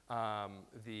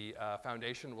 The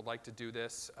foundation would like to do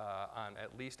this on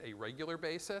at least a regular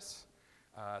basis.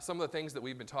 Some of the things that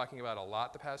we've been talking about a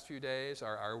lot the past few days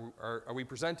are we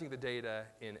presenting the data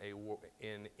in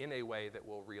a way that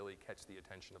will really catch the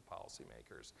attention of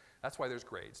policymakers. That's why there's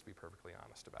grades, to be perfectly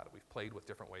honest about it. We've played with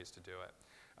different ways to do it.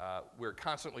 We're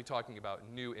constantly talking about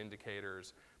new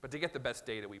indicators, but to get the best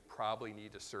data, we probably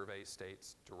need to survey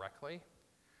states directly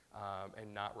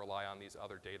and not rely on these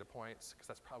other data points, because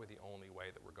that's probably the only way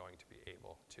that we're going to be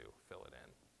able to fill it in.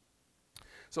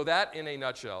 So that, in a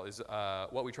nutshell, is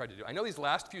what we tried to do. I know these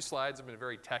last few slides have been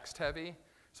very text-heavy,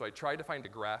 so I tried to find a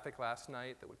graphic last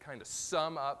night that would kind of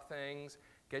sum up things,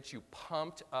 get you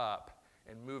pumped up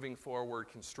and moving forward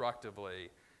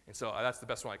constructively. And so that's the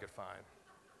best one I could find.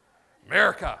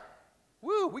 America!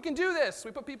 Woo, we can do this!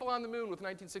 We put people on the moon with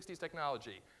 1960s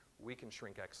technology. We can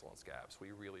shrink excellence gaps.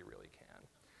 We really, really can.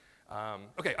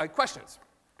 Okay, questions,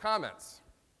 comments?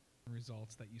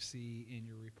 Results that you see in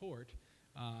your report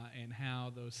and how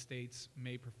those states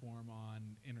may perform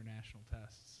on international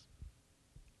tests.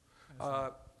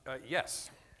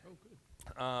 Yes. Oh, good.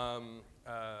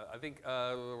 I think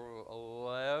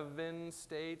 11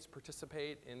 states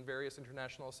participate in various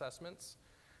international assessments.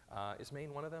 Is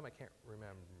Maine one of them? I can't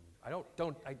remember. I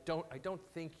don't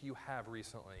think you have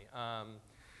recently.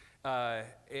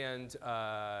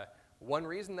 One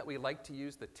reason that we like to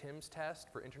use the TIMSS test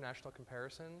for international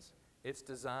comparisons, it's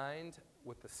designed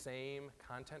with the same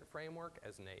content framework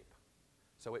as NAEP.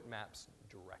 So it maps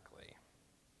directly.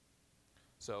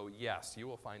 So yes, you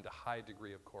will find a high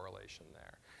degree of correlation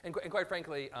there. And quite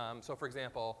frankly, so for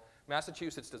example,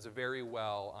 Massachusetts does very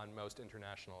well on most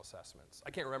international assessments.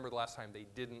 I can't remember the last time they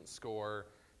didn't score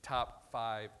top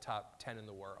 5, top 10 in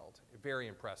the world. Very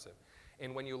impressive.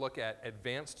 And when you look at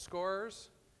advanced scores,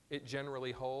 it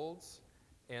generally holds,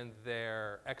 and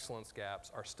their excellence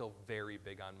gaps are still very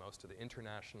big on most of the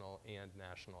international and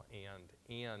national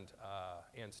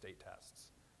and state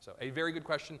tests. So a very good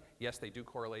question. Yes, they do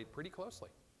correlate pretty closely.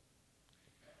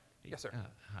 Yes, sir.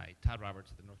 Hi, Todd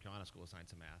Roberts at the North Carolina School of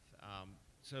Science and Math.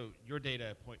 So your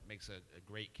data point makes a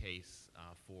great case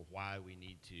for why we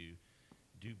need to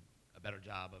do a better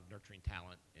job of nurturing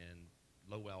talent in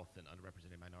low wealth and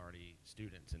underrepresented minority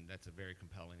students, and that's a very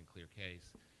compelling and clear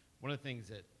case. One of the things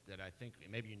that I think,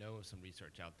 maybe you know of some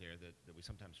research out there that we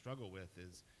sometimes struggle with,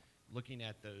 is looking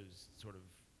at those sort of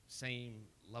same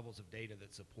levels of data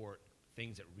that support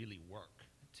things that really work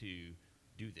to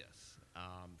do this.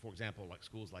 For example, like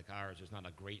schools like ours, there's not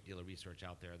a great deal of research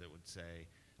out there that would say,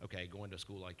 okay, going to a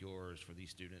school like yours for these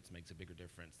students makes a bigger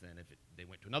difference than if they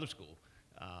went to another school,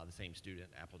 the same student,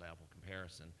 apple-to-apple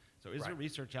comparison. So is there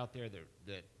research out there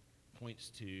that points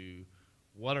to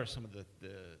what are some of the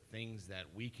things that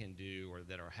we can do or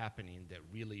that are happening that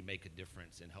really make a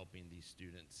difference in helping these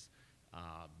students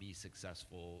be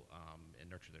successful and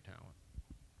nurture their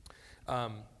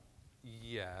talent?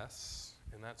 Yes,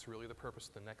 and that's really the purpose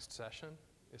of the next session,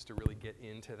 is to really get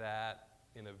into that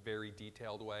in a very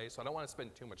detailed way. So I don't want to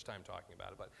spend too much time talking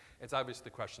about it, but it's obviously the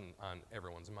question on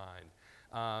everyone's mind.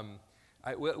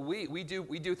 We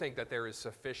do think that there is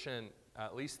sufficient,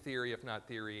 at least theory, if not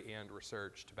theory, and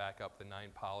research to back up the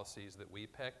 9 policies that we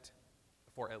picked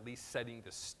for at least setting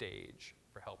the stage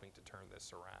for helping to turn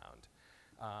this around.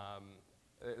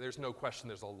 There's no question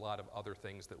there's a lot of other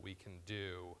things that we can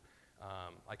do.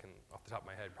 I can, off the top of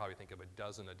my head, probably think of a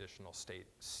dozen additional state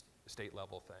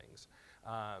level things.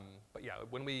 But yeah,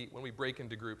 when we break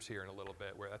into groups here in a little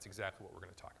bit, that's exactly what we're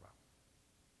going to talk about.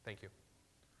 Thank you.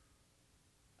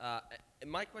 And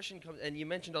my question comes, and you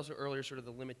mentioned also earlier sort of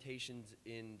the limitations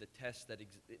in the test the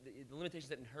limitations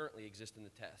that inherently exist in the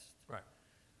test. Right.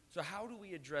 So how do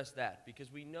we address that?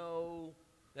 Because we know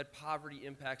that poverty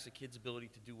impacts a kid's ability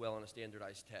to do well on a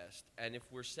standardized test. And if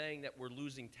we're saying that we're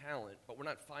losing talent, but we're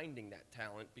not finding that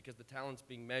talent because the talent's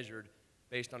being measured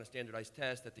based on a standardized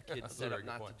test that the kid's set up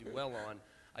not to do well on,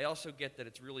 I also get that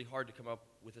it's really hard to come up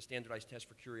with a standardized test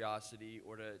for curiosity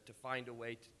or to find a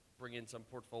way to bring in some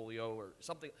portfolio or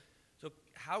something. So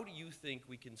how do you think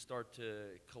we can start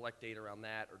to collect data around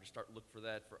that or to start look for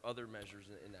that for other measures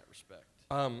in that respect?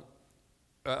 I'm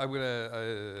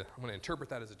gonna interpret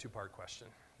that as a 2-part question.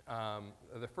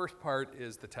 The first part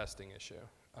is the testing issue.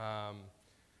 I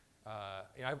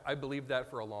believed that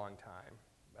for a long time.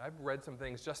 I've read some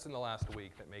things just in the last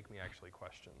week that make me actually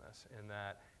question this, in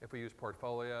that if we use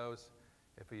portfolios,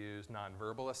 if we use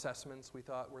nonverbal assessments we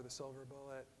thought were the silver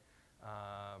bullet,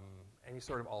 any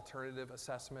sort of alternative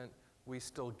assessment, we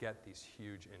still get these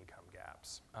huge income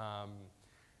gaps.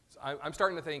 So I'm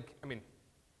starting to think,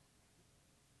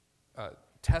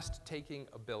 test-taking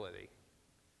ability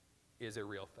is a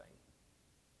real thing.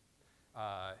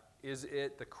 Is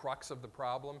it the crux of the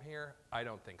problem here? I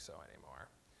don't think so anymore.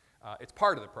 It's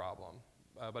part of the problem,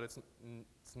 but it's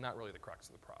not really the crux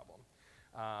of the problem.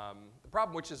 The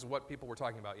problem, which is what people were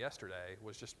talking about yesterday,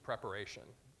 was just preparation.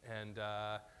 And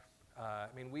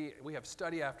we have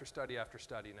study after study after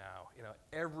study now.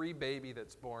 Every baby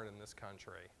that's born in this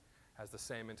country has the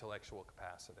same intellectual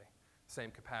capacity, same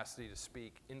capacity to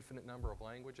speak infinite number of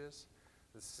languages,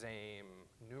 the same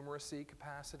numeracy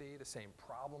capacity, the same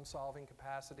problem-solving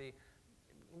capacity.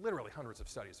 Literally hundreds of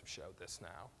studies have showed this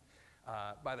now.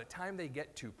 By the time they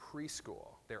get to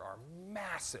preschool, there are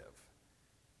massive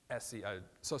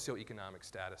socioeconomic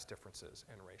status differences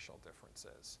and racial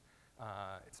differences.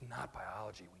 It's not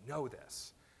biology, we know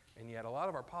this, and yet a lot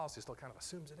of our policy still kind of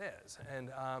assumes it is.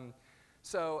 And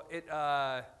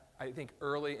I think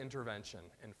early intervention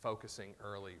and focusing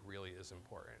early really is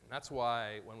important. And that's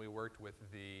why when we worked with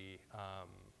the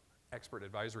expert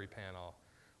advisory panel,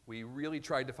 we really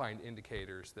tried to find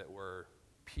indicators that were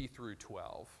P through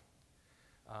 12.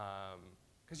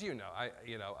 Because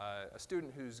a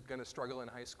student who's going to struggle in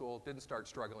high school didn't start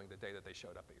struggling the day that they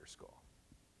showed up at your school,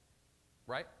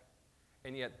 right?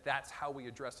 And yet that's how we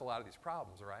address a lot of these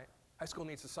problems, right? High school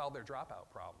needs to solve their dropout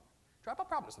problem. Dropout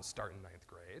problem doesn't start in 9th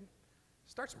grade. It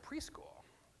starts in preschool.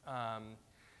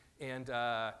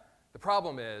 The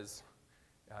problem is,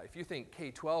 if you think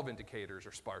K-12 indicators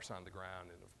are sparse on the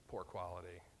ground and of poor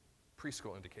quality,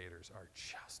 preschool indicators are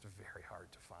just very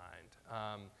hard to find.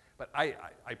 But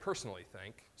I personally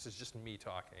think, this is just me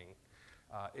talking,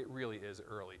 it really is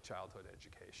early childhood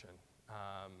education.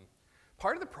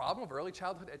 Part of the problem of early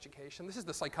childhood education, this is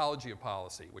the psychology of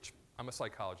policy, which I'm a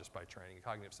psychologist by training, a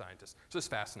cognitive scientist, so this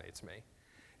fascinates me,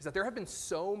 is that there have been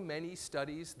so many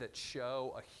studies that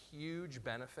show a huge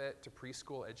benefit to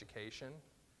preschool education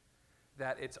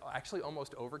that it's actually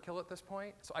almost overkill at this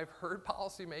point. So I've heard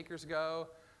policymakers go,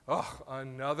 oh,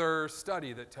 another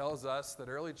study that tells us that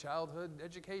early childhood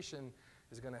education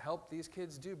is going to help these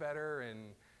kids do better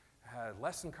and have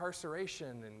less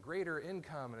incarceration and greater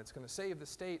income, and it's going to save the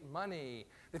state money.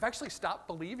 They've actually stopped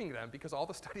believing them because all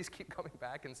the studies keep coming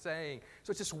back and saying,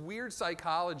 so it's this weird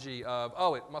psychology of,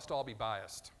 oh, it must all be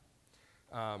biased.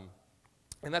 And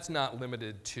that's not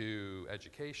limited to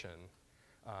education.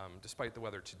 Despite the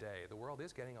weather today, the world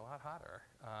is getting a lot hotter.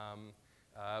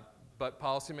 But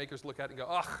policymakers look at it and go,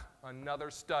 ugh, another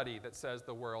study that says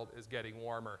the world is getting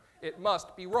warmer. It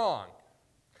must be wrong.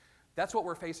 That's what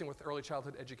we're facing with early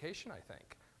childhood education, I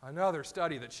think. Another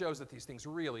study that shows that these things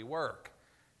really work.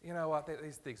 You know what,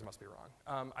 these things must be wrong.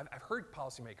 I've heard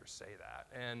policymakers say that.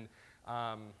 And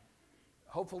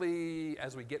hopefully,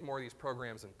 as we get more of these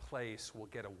programs in place, we'll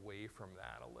get away from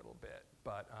that a little bit.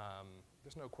 But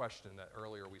there's no question that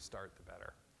earlier we start, the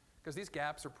better. Because these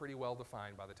gaps are pretty well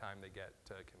defined by the time they get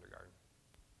to kindergarten.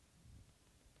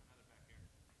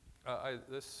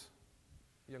 This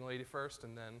young lady first,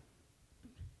 and then.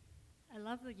 I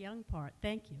love the young part.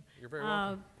 Thank you. You're very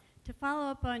welcome. To follow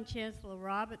up on Chancellor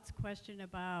Roberts' question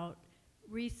about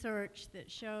research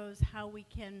that shows how we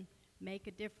can make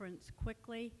a difference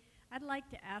quickly, I'd like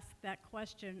to ask that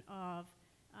question of,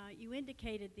 you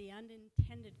indicated the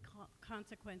unintended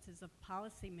consequences of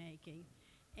policymaking,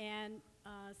 and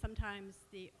sometimes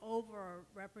the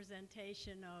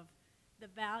over-representation of the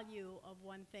value of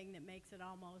one thing that makes it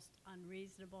almost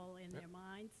unreasonable in their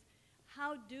minds.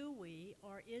 How do we,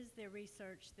 or is there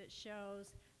research that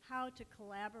shows how to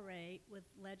collaborate with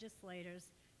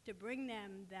legislators to bring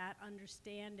them that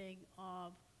understanding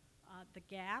of the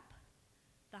gap,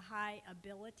 the high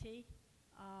ability,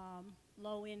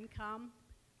 low income,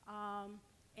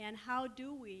 and how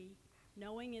do we,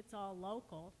 knowing it's all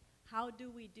local, how do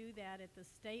we do that at the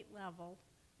state level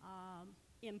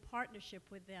in partnership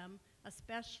with them,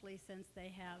 especially since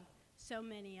they have so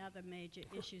many other major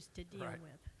issues to deal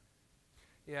with?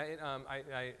 Yeah,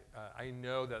 I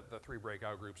know that the 3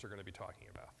 breakout groups are going to be talking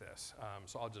about this,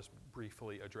 so I'll just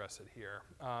briefly address it here.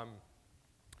 I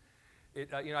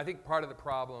think part of the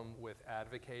problem with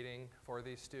advocating for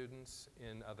these students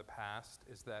in the past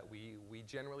is that we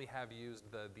generally have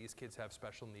used the these kids have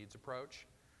special needs approach,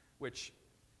 which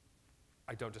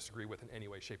I don't disagree with in any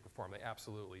way, shape, or form. They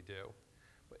absolutely do.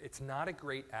 But it's not a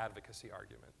great advocacy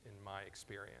argument in my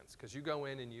experience, because you go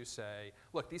in and you say,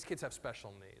 look, these kids have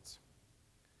special needs.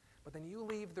 But then you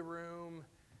leave the room,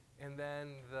 and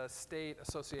then the State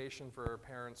Association for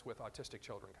Parents with Autistic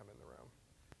Children come in the room.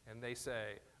 And they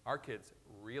say, our kids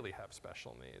really have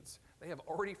special needs. They have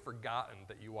already forgotten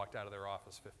that you walked out of their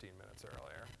office 15 minutes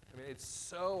earlier. I mean, it's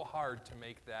so hard to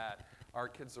make that our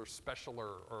kids are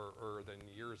specialer than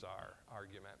yours are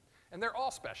argument. And they're all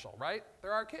special, right?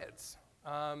 They're our kids.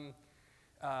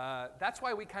 That's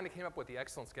why we kind of came up with the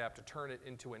excellence gap to turn it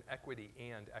into an equity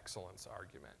and excellence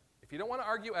argument. If you don't want to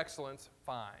argue excellence,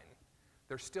 fine.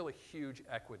 There's still a huge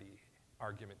equity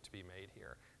argument to be made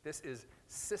here. This is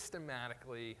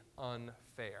systematically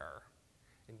unfair.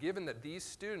 And given that these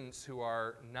students who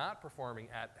are not performing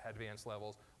at advanced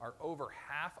levels are over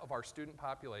half of our student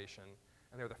population,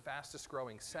 and they're the fastest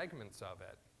growing segments of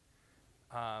it,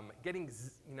 on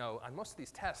most of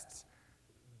these tests,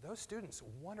 those students,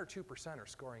 1 or 2% are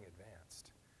scoring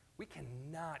advanced. We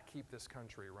cannot keep this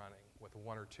country running with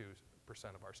 1 or 2%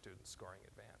 of our students scoring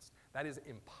advanced. That is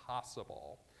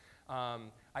impossible.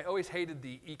 I always hated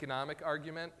the economic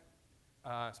argument,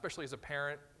 especially as a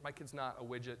parent. My kid's not a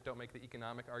widget, don't make the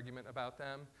economic argument about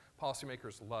them.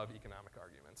 Policymakers love economic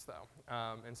arguments, though.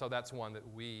 And so that's one that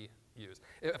we use.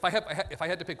 If I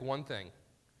had to pick one thing,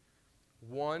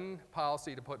 one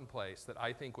policy to put in place that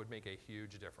I think would make a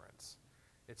huge difference,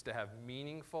 it's to have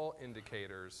meaningful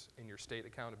indicators in your state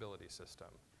accountability system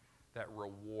that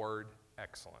reward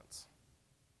excellence.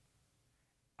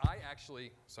 I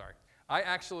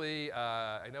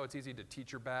know it's easy to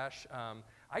teacher bash.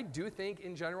 I do think,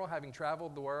 in general, having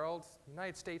traveled the world, the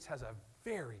United States has a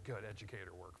very good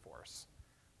educator workforce.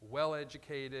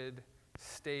 Well-educated,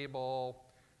 stable.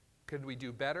 Could we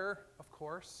do better? Of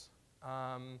course.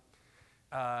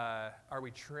 Are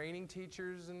we training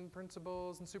teachers and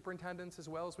principals and superintendents as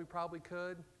well as we probably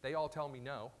could? They all tell me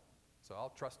no, so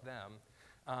I'll trust them.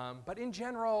 But in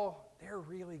general, they're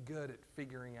really good at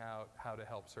figuring out how to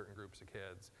help certain groups of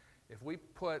kids. If we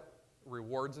put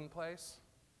rewards in place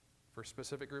for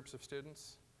specific groups of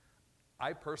students,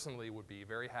 I personally would be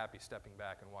very happy stepping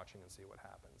back and watching and see what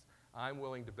happens. I'm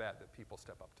willing to bet that people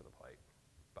step up to the plate.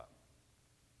 But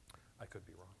I could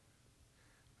be wrong.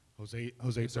 Jose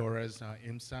Yes, sir. Torres,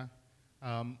 IMSA.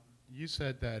 You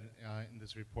said that in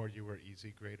this report you were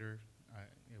easy grader.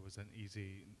 It was an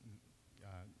easy,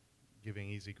 giving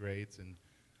easy grades, and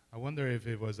I wonder if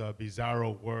it was a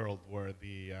bizarro world where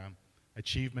the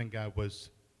achievement gap was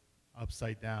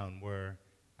upside down, where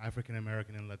African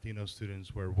American and Latino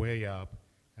students were way up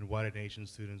and white Asian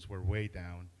students were way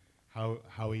down.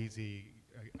 How easy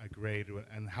a grade,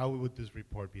 and how would this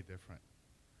report be different?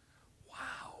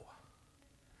 Wow.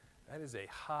 That is a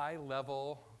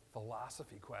high-level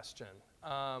philosophy question.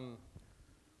 I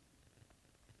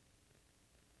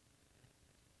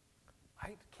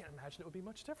can't imagine it would be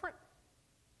much different.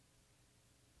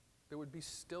 There would be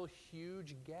still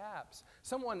huge gaps.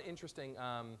 Someone interesting,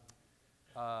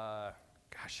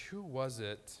 gosh, who was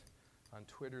it on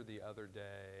Twitter the other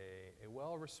day? A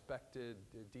well-respected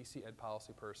DC ed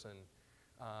policy person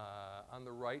on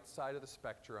the right side of the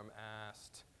spectrum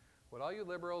asked, would all you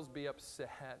liberals be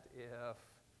upset if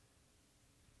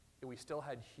we still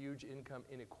had huge income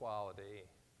inequality,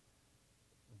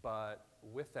 but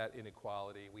with that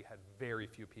inequality, we had very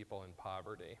few people in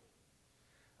poverty?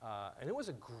 And it was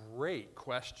a great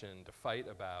question to fight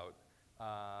about.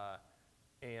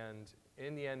 And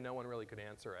in the end, no one really could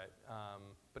answer it.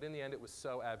 But in the end, it was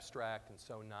so abstract and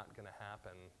so not going to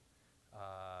happen.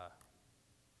 I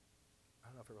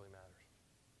don't know if it really matters.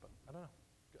 But I don't know.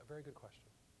 A very good question.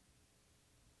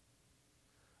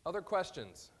 Other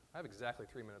questions? I have exactly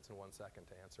 3 minutes and 1 second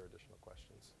to answer additional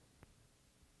questions.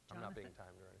 I'm not being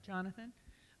timed or anything. Jonathan,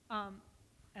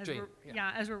 as Jane, we're,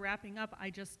 yeah. as we're wrapping up, I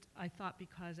thought,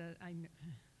 because of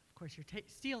course you're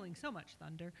stealing so much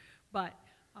thunder, but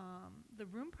the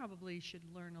room probably should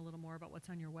learn a little more about what's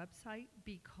on your website,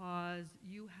 because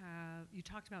you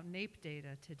talked about NAEP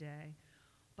data today,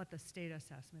 but the state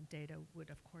assessment data would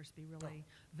of course be really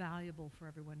valuable for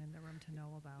everyone in the room to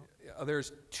know about. Yeah,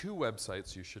 there's 2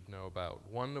 websites you should know about,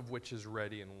 one of which is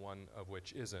ready and one of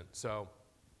which isn't. So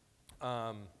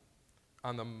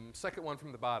on the second one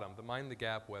from the bottom, the Mind the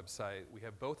Gap website, we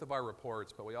have both of our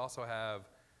reports, but we also have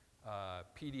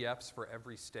PDFs for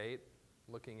every state,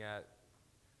 looking at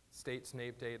states'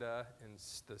 NAEP data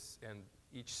and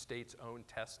each state's own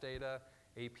test data,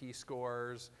 AP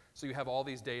scores. So you have all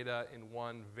these data in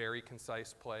one very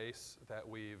concise place that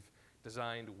we've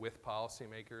designed with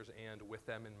policymakers and with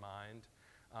them in mind.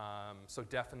 So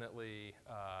definitely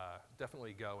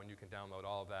go, and you can download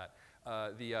all of that.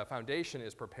 The foundation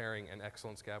is preparing an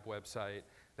Excellence Gap website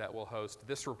that will host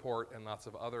this report and lots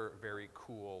of other very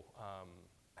cool,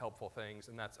 helpful things,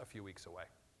 and that's a few weeks away.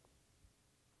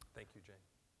 Thank you, Jane.